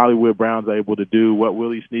what Hollywood Brown's able to do, what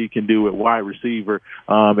Willie Snead can do at wide receiver,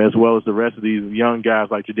 as well as the rest of these young guys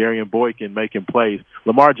like Jadarian Boykin making plays,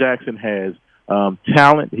 Lamar Jackson has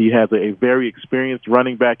talent. He has a very experienced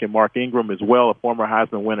running back in Mark Ingram as well, a former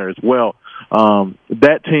Heisman winner as well.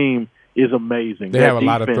 That team is amazing. They have a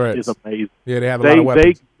lot of threats. Is amazing. Yeah, they have a lot of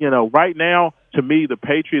weapons. Right now, to me, the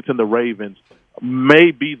Patriots and the Ravens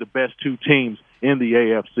may be the best two teams in the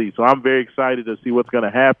AFC. So I'm very excited to see what's going to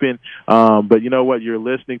happen. But you know what? You're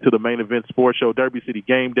listening to the Main Event Sports Show, Derby City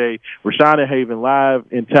Game Day. Rashawn and Haven live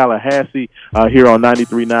in Tallahassee here on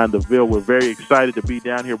 93.9 The Ville. We're very excited to be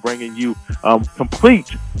down here bringing you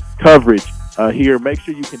complete coverage here. Make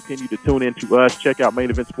sure you continue to tune in to us. Check out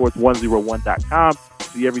maineventsports101.com.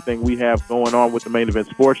 See everything we have going on with the Main Event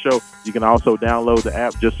Sports Show. You can also download the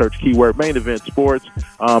app. Just search keyword Main Event Sports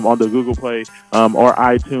on the Google Play or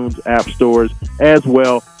iTunes app stores as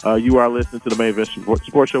well. You are listening to the Main Event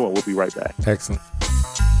Sports Show, and we'll be right back. Excellent.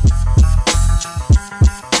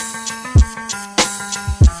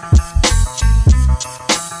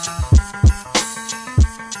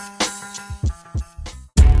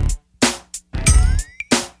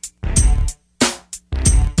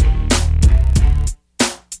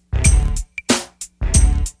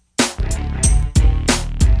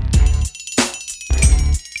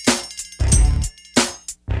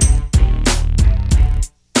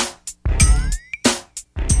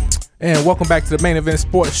 And welcome back to the Main Event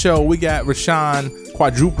Sports Show. We got Rashawn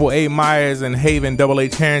Quadruple A Myers and Haven Double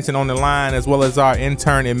H Harrington on the line, as well as our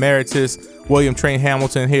intern emeritus William Train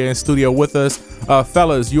Hamilton here in studio with us.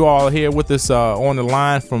 Fellas, you all here with us on the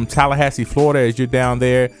line from Tallahassee, Florida, as you're down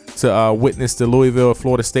there to witness the Louisville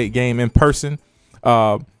Florida State game in person.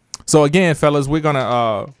 So again, fellas, we're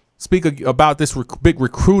gonna speak about this big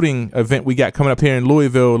recruiting event we got coming up here in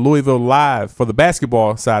Louisville Live for the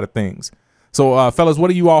basketball side of things. So, fellas,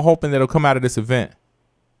 what are you all hoping that'll come out of this event?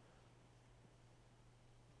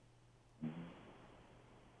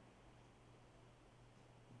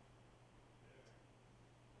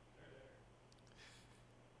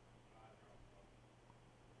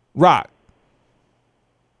 Rock.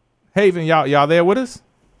 Haven, y'all there with us?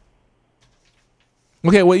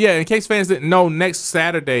 Okay, well, yeah, in case fans didn't know, next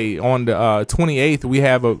Saturday on the 28th, we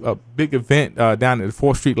have a big event down at the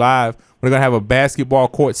 4th Street Live. We're going to have a basketball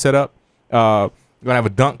court set up. We're going to have a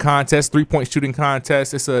dunk contest, three-point shooting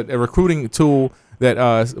contest. It's a recruiting tool that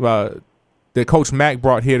that Coach Mack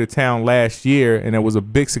brought here to town last year, and it was a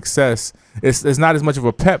big success. It's not as much of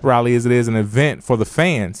a pep rally as it is an event for the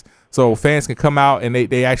fans. So fans can come out, and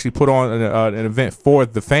they actually put on an event for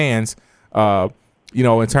the fans.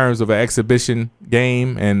 in terms of an exhibition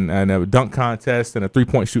game and a dunk contest and a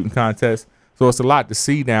 3-point shooting contest. So it's a lot to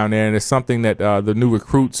see down there, and it's something that the new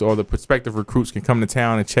recruits or the prospective recruits can come to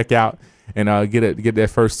town and check out and get their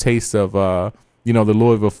first taste of the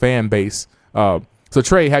Louisville fan base. So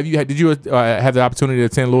Trey, did you have the opportunity to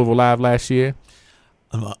attend Louisville Live last year?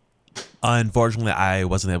 Unfortunately, I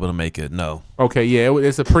wasn't able to make it. No. Okay, yeah,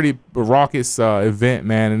 it's a pretty raucous event,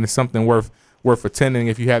 man, and it's something worth attending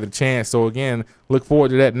if you have the chance. So again, look forward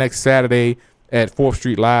to that next Saturday at 4th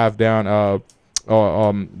Street Live down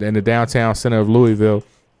in the downtown center of Louisville.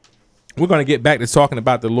 We're going to get back to talking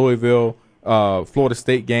about the Louisville Florida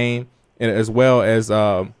State game, and as well as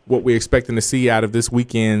what we're expecting to see out of this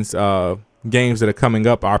weekend's games that are coming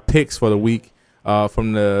up. Our picks for the week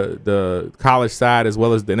from the college side as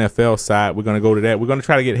well as the NFL side. We're going to go to that. We're going to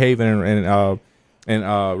try to get Haven and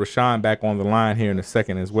Rashawn back on the line here in a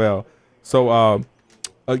second as well. So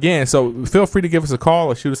again, feel free to give us a call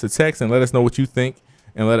or shoot us a text and let us know what you think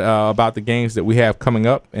and about the games that we have coming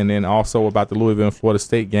up, and then also about the Louisville and Florida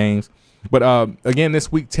State games. But again,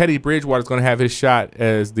 this week Teddy Bridgewater is going to have his shot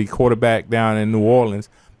as the quarterback down in New Orleans.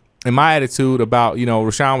 And my attitude about,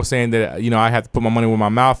 Rashawn was saying that, I have to put my money where my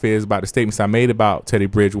mouth is about the statements I made about Teddy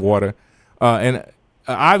Bridgewater. And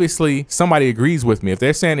obviously somebody agrees with me. If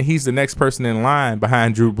they're saying that he's the next person in line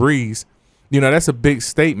behind Drew Brees, that's a big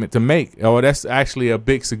statement to make. Or that's actually a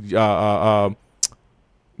big, a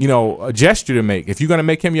gesture to make. If you're going to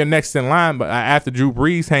make him your next in line, but after Drew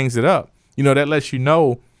Brees hangs it up, that lets you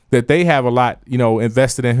know that they have a lot,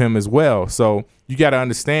 invested in him as well. So you got to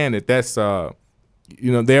understand that that's,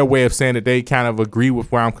 their way of saying that they kind of agree with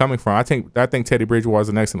where I'm coming from. I think Teddy Bridgewater is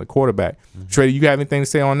an excellent quarterback. Mm-hmm. Trey, you have anything to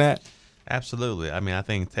say on that? Absolutely. I mean, I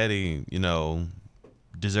think Teddy,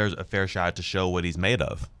 deserves a fair shot to show what he's made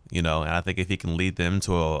of. And I think if he can lead them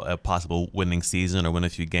to a possible winning season or win a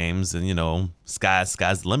few games, then sky's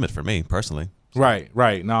the limit for me personally. Right.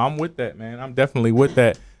 No, I'm with that, man. I'm definitely with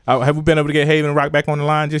that. Have we been able to get Haven Rock back on the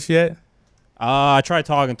line just yet? I tried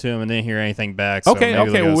talking to him and didn't hear anything back. So okay.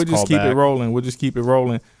 Well, we'll just keep it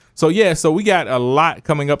rolling. So we got a lot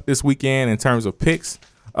coming up this weekend in terms of picks.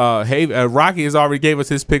 Rocky has already gave us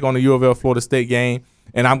his pick on the U of L Florida State game,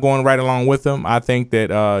 and I'm going right along with him. I think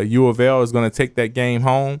that U of L is going to take that game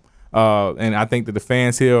home, and I think that the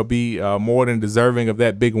fans here will be more than deserving of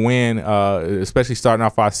that big win, especially starting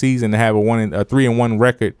off our season to have a 3-1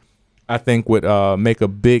 record. I think would make a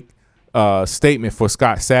big statement for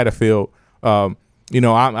Scott Satterfield.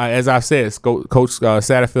 As I said, Coach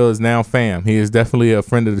Satterfield is now fam. He is definitely a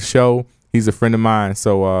friend of the show. He's a friend of mine.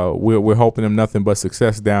 So we're hoping him nothing but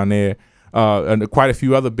success down there. And quite a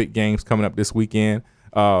few other big games coming up this weekend.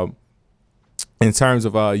 In terms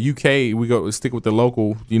of UK, we stick with the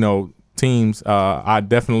local, teams. I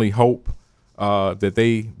definitely hope that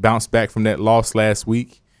they bounce back from that loss last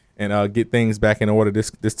week and get things back in order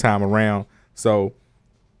this time around. So.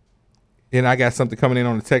 And I got something coming in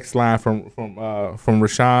on the text line from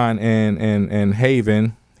Rashawn and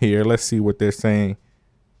Haven here. Let's see what they're saying.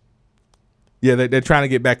 Yeah, they're trying to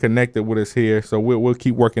get back connected with us here, so we'll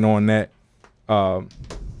keep working on that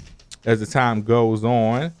as the time goes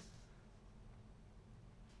on.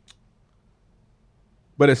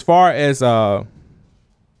 But as far as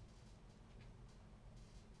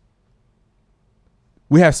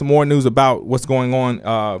we have some more news about what's going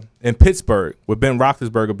on in Pittsburgh with Ben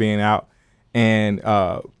Roethlisberger being out. And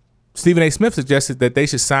Stephen A. Smith suggested that they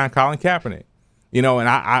should sign Colin Kaepernick. And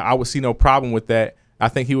I would see no problem with that. I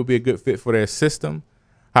think he would be a good fit for their system.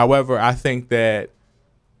 However, I think that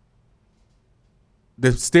the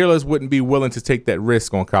Steelers wouldn't be willing to take that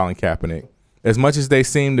risk on Colin Kaepernick. As much as they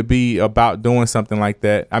seem to be about doing something like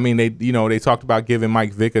that. I mean, they talked about giving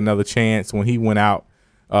Mike Vick another chance when he went out,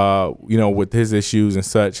 with his issues and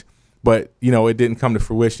such. But, it didn't come to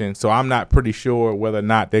fruition. So I'm not pretty sure whether or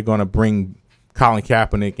not they're going to bring Colin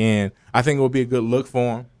Kaepernick in. I think it will be a good look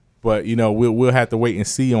for him. But, we'll have to wait and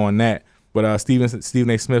see on that. But Stephen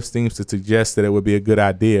A. Smith seems to suggest that it would be a good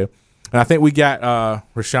idea. And I think we got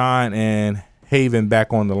Rashawn and Haven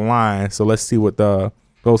back on the line. So let's see what those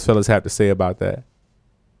fellas have to say about that.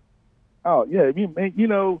 Oh, yeah.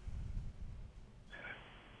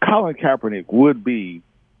 Colin Kaepernick would be,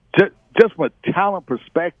 just from a talent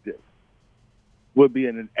perspective, would be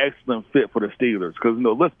an excellent fit for the Steelers. Because,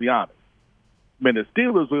 let's be honest. The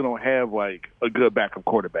Steelers really don't have, a good backup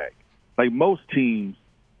quarterback. Most teams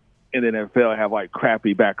in the NFL have,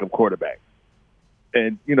 crappy backup quarterbacks.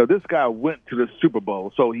 And, this guy went to the Super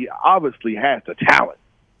Bowl, so he obviously has the talent.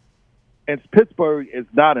 And Pittsburgh is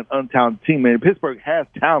not an untalented team, man. Pittsburgh has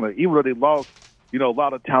talent, even though they lost, a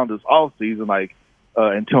lot of talent this offseason, like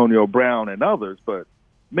Antonio Brown and others. But,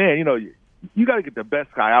 man, you got to get the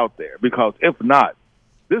best guy out there, because if not,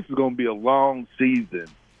 this is going to be a long season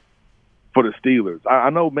for the Steelers. I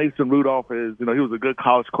know Mason Rudolph is, he was a good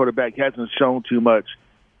college quarterback. He hasn't shown too much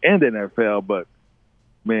in the NFL, but,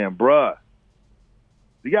 man, bruh,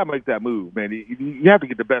 you got to make that move, man. You have to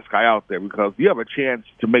get the best guy out there, because you have a chance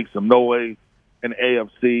to make some noise in the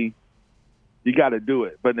AFC. You got to do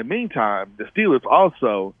it. But in the meantime, the Steelers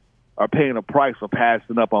also are paying a price for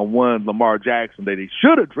passing up on one Lamar Jackson that they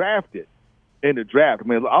should have drafted in the draft. I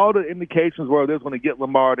mean, all the indications were they was going to get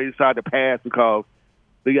Lamar. They decided to pass because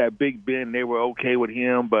they got Big Ben and they were okay with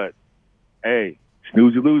him. But, hey,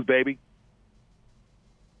 snooze you lose, baby.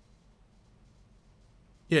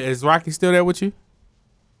 Yeah, is Rocky still there with you?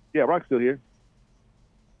 Yeah, Rock's still here.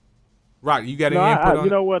 Rock, you got any input on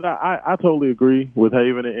you know what? I totally agree with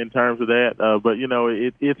Haven in terms of that. But,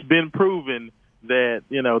 it's been proven that,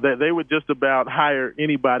 that they would just about hire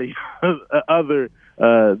anybody other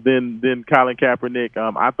than Colin Kaepernick.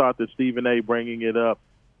 I thought that Stephen A. bringing it up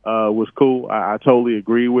was cool. I totally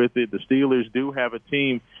agree with it. The Steelers do have a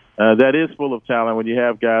team that is full of talent. When you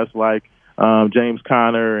have guys like James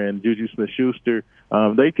Conner and Juju Smith-Schuster,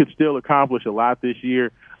 they could still accomplish a lot this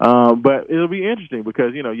year. But it'll be interesting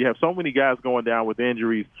because, you have so many guys going down with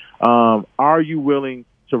injuries. Are you willing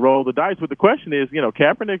to roll the dice? But the question is,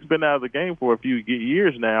 Kaepernick's been out of the game for a few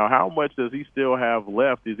years now. How much does he still have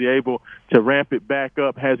left? Is he able to ramp it back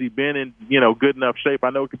up? Has he been in, good enough shape? I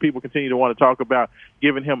know people continue to want to talk about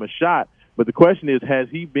giving him a shot, but the question is, has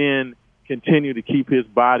he been continue to keep his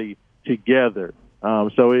body together?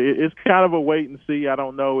 So it's kind of a wait and see. I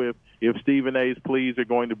don't know if Stephen A.'s pleas are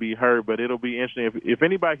going to be heard, but it'll be interesting. If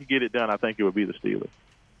anybody could get it done, I think it would be the Steelers.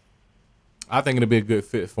 I think it'll be a good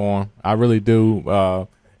fit for him. I really do.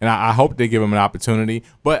 And I hope they give him an opportunity.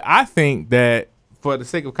 But I think that for the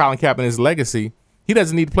sake of Colin Kaepernick's legacy, he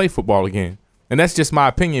doesn't need to play football again. And that's just my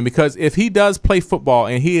opinion, because if he does play football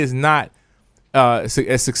and he is not as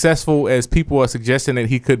successful as people are suggesting that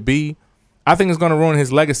he could be, I think it's going to ruin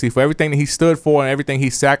his legacy for everything that he stood for and everything he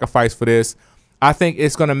sacrificed for this. I think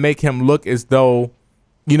it's going to make him look as though,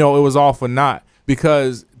 it was all for naught.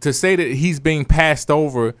 Because to say that he's being passed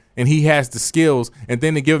over and he has the skills, and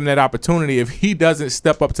then to give him that opportunity, if he doesn't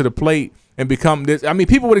step up to the plate and become this, I mean,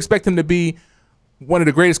 people would expect him to be one of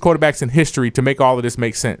the greatest quarterbacks in history to make all of this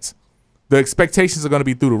make sense. The expectations are going to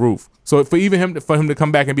be through the roof. So for him to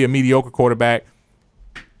come back and be a mediocre quarterback,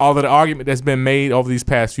 all of the argument that's been made over these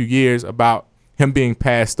past few years about him being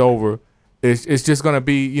passed over, it's just going to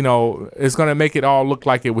be, it's going to make it all look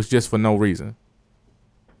like it was just for no reason.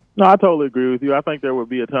 No, I totally agree with you. I think there would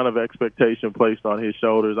be a ton of expectation placed on his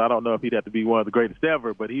shoulders. I don't know if he'd have to be one of the greatest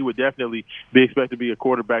ever, but he would definitely be expected to be a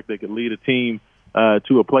quarterback that could lead a team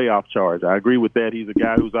to a playoff charge. I agree with that. He's a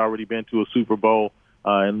guy who's already been to a Super Bowl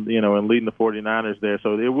and leading the 49ers there.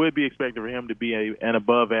 So it would be expected for him to be an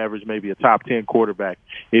above average, maybe a top 10 quarterback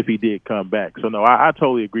if he did come back. So, no, I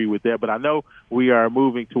totally agree with that. But I know we are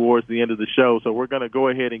moving towards the end of the show, so we're going to go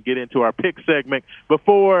ahead and get into our pick segment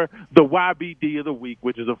before the YBD of the week,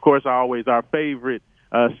 which is, of course, always our favorite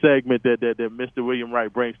segment that Mr. William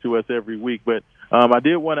Wright brings to us every week. But I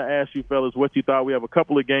did want to ask you fellas what you thought. We have a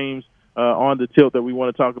couple of games on the tilt that we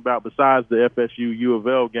want to talk about besides the FSU U of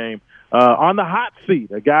L game. On the hot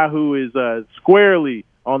seat, a guy who is squarely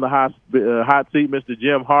on the hot seat, Mr.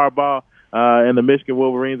 Jim Harbaugh, and the Michigan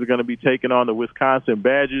Wolverines are going to be taking on the Wisconsin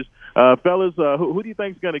Badgers. Fellas, who do you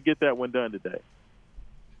think is going to get that one done today?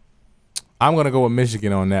 I'm going to go with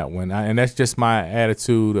Michigan on that one, and that's just my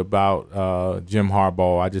attitude about Jim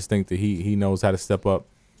Harbaugh. I just think that he knows how to step up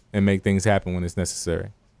and make things happen when it's necessary.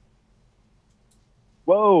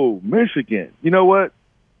 Whoa, Michigan. You know what?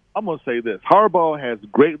 I'm going to say this. Harbaugh has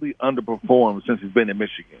greatly underperformed since he's been in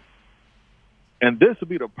Michigan. And this would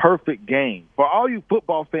be the perfect game for all you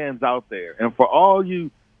football fans out there, and for all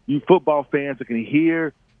you football fans that can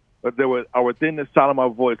hear but are within the sound of my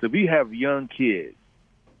voice. If you have young kids,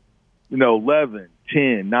 11,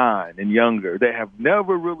 10, 9, and younger, that have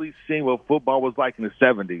never really seen what football was like in the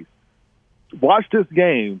 70s, watch this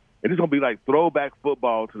game, and it's going to be like throwback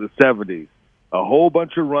football to the 70s. A whole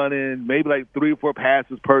bunch of running, maybe like 3 or 4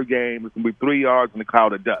 passes per game. It's going to be 3 yards in a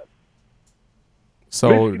cloud of dust.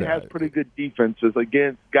 So Michigan has pretty good defenses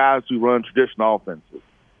against guys who run traditional offenses.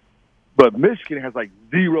 But Michigan has like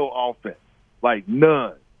zero offense, like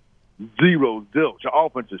none, zero, zilch. Your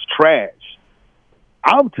offense is trash.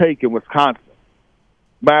 I'm taking Wisconsin.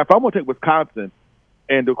 Man, if I'm going to take Wisconsin,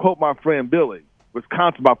 and to quote my friend Billy,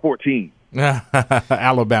 Wisconsin by 14.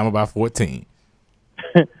 Alabama by 14.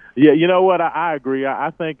 Yeah, you know what? I agree.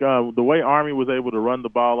 I think the way Army was able to run the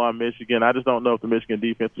ball on Michigan, I just don't know if the Michigan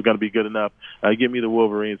defense is going to be good enough. Give me the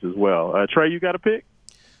Wolverines as well. Trey, you got a pick?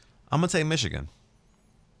 I'm gonna take Michigan.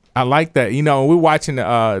 I like that. You know, we're watching the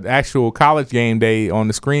actual College Game Day on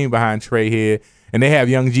the screen behind Trey here, and they have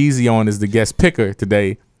Young Jeezy on as the guest picker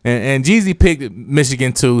today. And Jeezy picked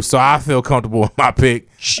Michigan too, so I feel comfortable with my pick.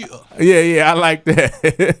 Sure. Yeah, I like that.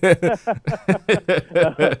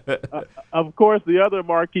 Of course, the other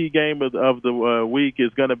marquee game of the week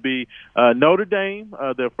is going to be Notre Dame,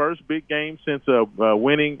 their first big game since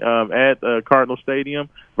winning at Cardinal Stadium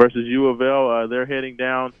versus U of L. They're heading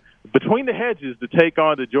down between the hedges to take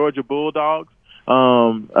on the Georgia Bulldogs.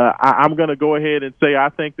 I'm going to go ahead and say I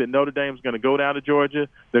think that Notre Dame is going to go down to Georgia.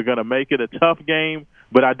 They're going to make it a tough game,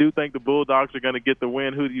 but I do think the Bulldogs are going to get the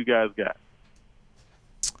win. Who do you guys got?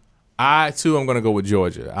 I, too, am going to go with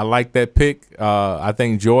Georgia. I like that pick. I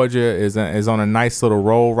think Georgia is on a nice little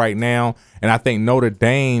roll right now, and I think Notre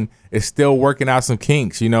Dame is still working out some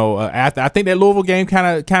kinks. You know, I think that Louisville game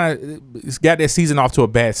kind of got their season off to a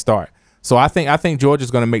bad start. So I think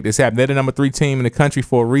Georgia's going to make this happen. They're the number 3 team in the country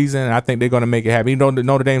for a reason, and I think they're going to make it happen. Even though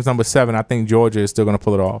Notre Dame's number 7, I think Georgia is still going to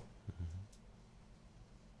pull it off.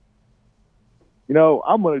 You know,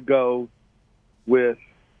 I'm going to go with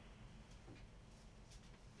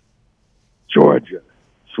Georgia.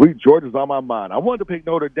 Sweet Georgia's on my mind. I wanted to pick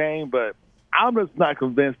Notre Dame, but I'm just not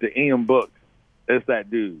convinced that Ian Book is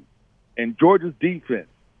that dude. And Georgia's defense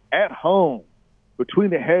at home,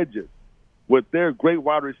 between the hedges, with their great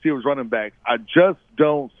wide receivers, running backs, I just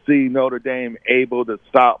don't see Notre Dame able to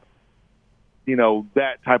stop, you know,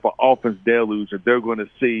 that type of offense deluge that they're going to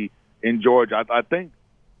see in Georgia. I think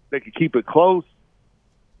they can keep it close,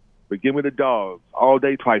 but give me the Dogs all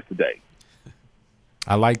day, twice a day.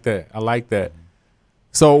 I like that.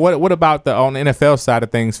 So what about on the NFL side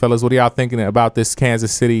of things, fellas? What are y'all thinking about this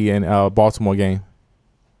Kansas City and Baltimore game?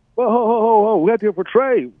 Whoa. We have to hear for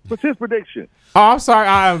Trey. What's his prediction? Oh, I'm sorry.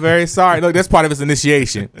 I'm very sorry. Look, that's part of his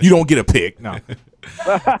initiation. You don't get a pick. No.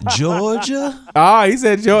 Georgia. Oh, he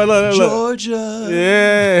said Georgia. Look. Georgia.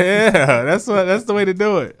 Yeah. That's the way to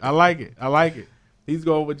do it. I like it. He's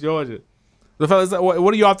going with Georgia. So, fellas,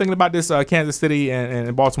 what are y'all thinking about this Kansas City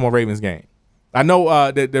and Baltimore Ravens game? I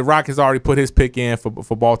know that the Rock has already put his pick in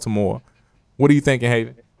for Baltimore. What are you thinking,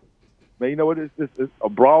 Haven? Man, you know what? It's a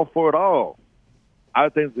brawl for it all. I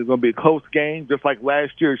think it's going to be a close game, just like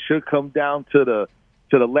last year. It should come down to the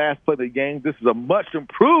last play of the game. This is a much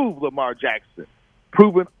improved Lamar Jackson,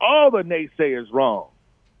 proving all the naysayers wrong.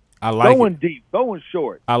 I like going it. deep, going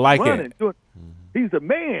short. I like running, it. He's a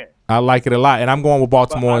man. I like it a lot, and I'm going with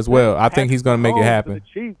Baltimore as well. I think he's going to make it happen. The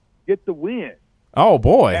Chiefs get the win. Oh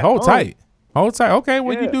boy, hold home. tight. Okay,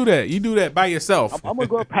 well, Yeah. You do that. You do that by yourself. I'm going to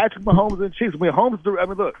go with Patrick Mahomes and Chiefs. Mahomes is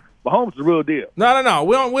the real deal. No.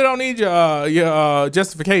 We don't need your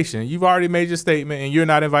justification. You've already made your statement, and you're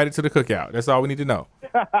not invited to the cookout. That's all we need to know.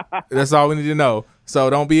 That's all we need to know. So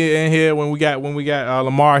don't be in here when we got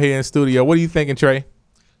Lamar here in studio. What are you thinking, Trey?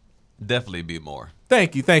 Definitely be more.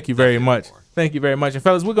 Thank you very much. Thank you very much. And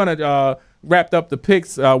fellas, we're gonna wrap up the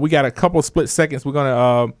picks. We got a couple split seconds. We're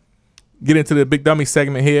gonna get into the Big Dummy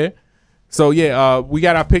segment here. So yeah, we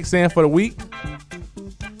got our picks in for the week,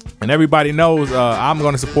 and everybody knows I'm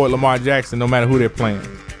going to support Lamar Jackson no matter who they're playing.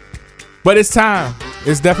 But it's time.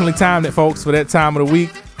 It's definitely time, folks, for that time of the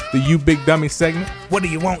week, the You Big Dummy segment. What do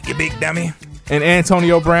you want, you big dummy? And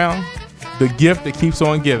Antonio Brown, the gift that keeps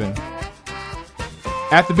on giving.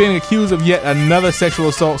 After being accused of yet another sexual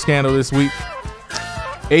assault scandal this week,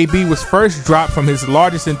 AB was first dropped from his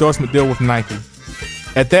largest endorsement deal with Nike.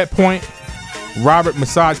 At that point, Robert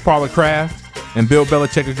Massage Parlor Kraft and Bill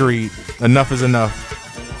Belichick agreed, enough is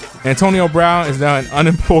enough. Antonio Brown is now an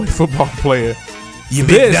unemployed football player. You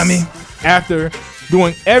big dummy. After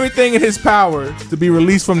doing everything in his power to be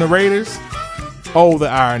released from the Raiders. Oh, the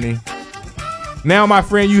irony. Now, my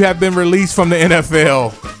friend, you have been released from the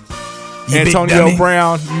NFL. Antonio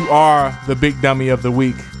Brown, you are the big dummy of the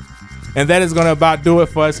week. And that is going to about do it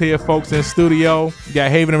for us here, folks, in studio. We got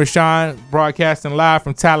Haven and Rashawn broadcasting live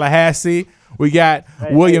from Tallahassee. We got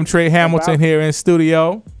William Trey Hamilton here in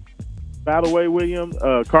studio. By the way, William,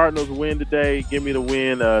 Cardinals win today. Give me the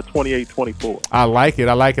win, 28-24. I like it.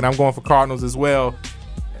 I'm going for Cardinals as well.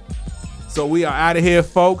 So we are out of here,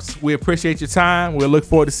 folks. We appreciate your time. We'll look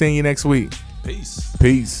forward to seeing you next week. Peace.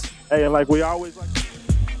 Hey, and like we always like.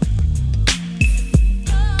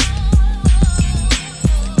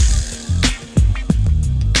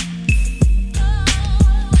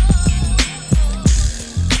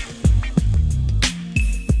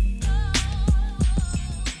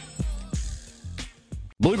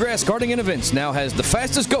 Bluegrass Karting and Events now has the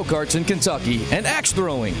fastest go-karts in Kentucky and axe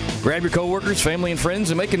throwing. Grab your coworkers, family, and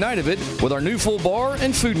friends and make a night of it with our new full bar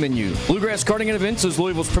and food menu. Bluegrass Karting and Events is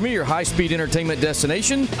Louisville's premier high-speed entertainment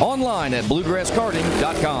destination, online at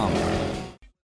bluegrasskarting.com.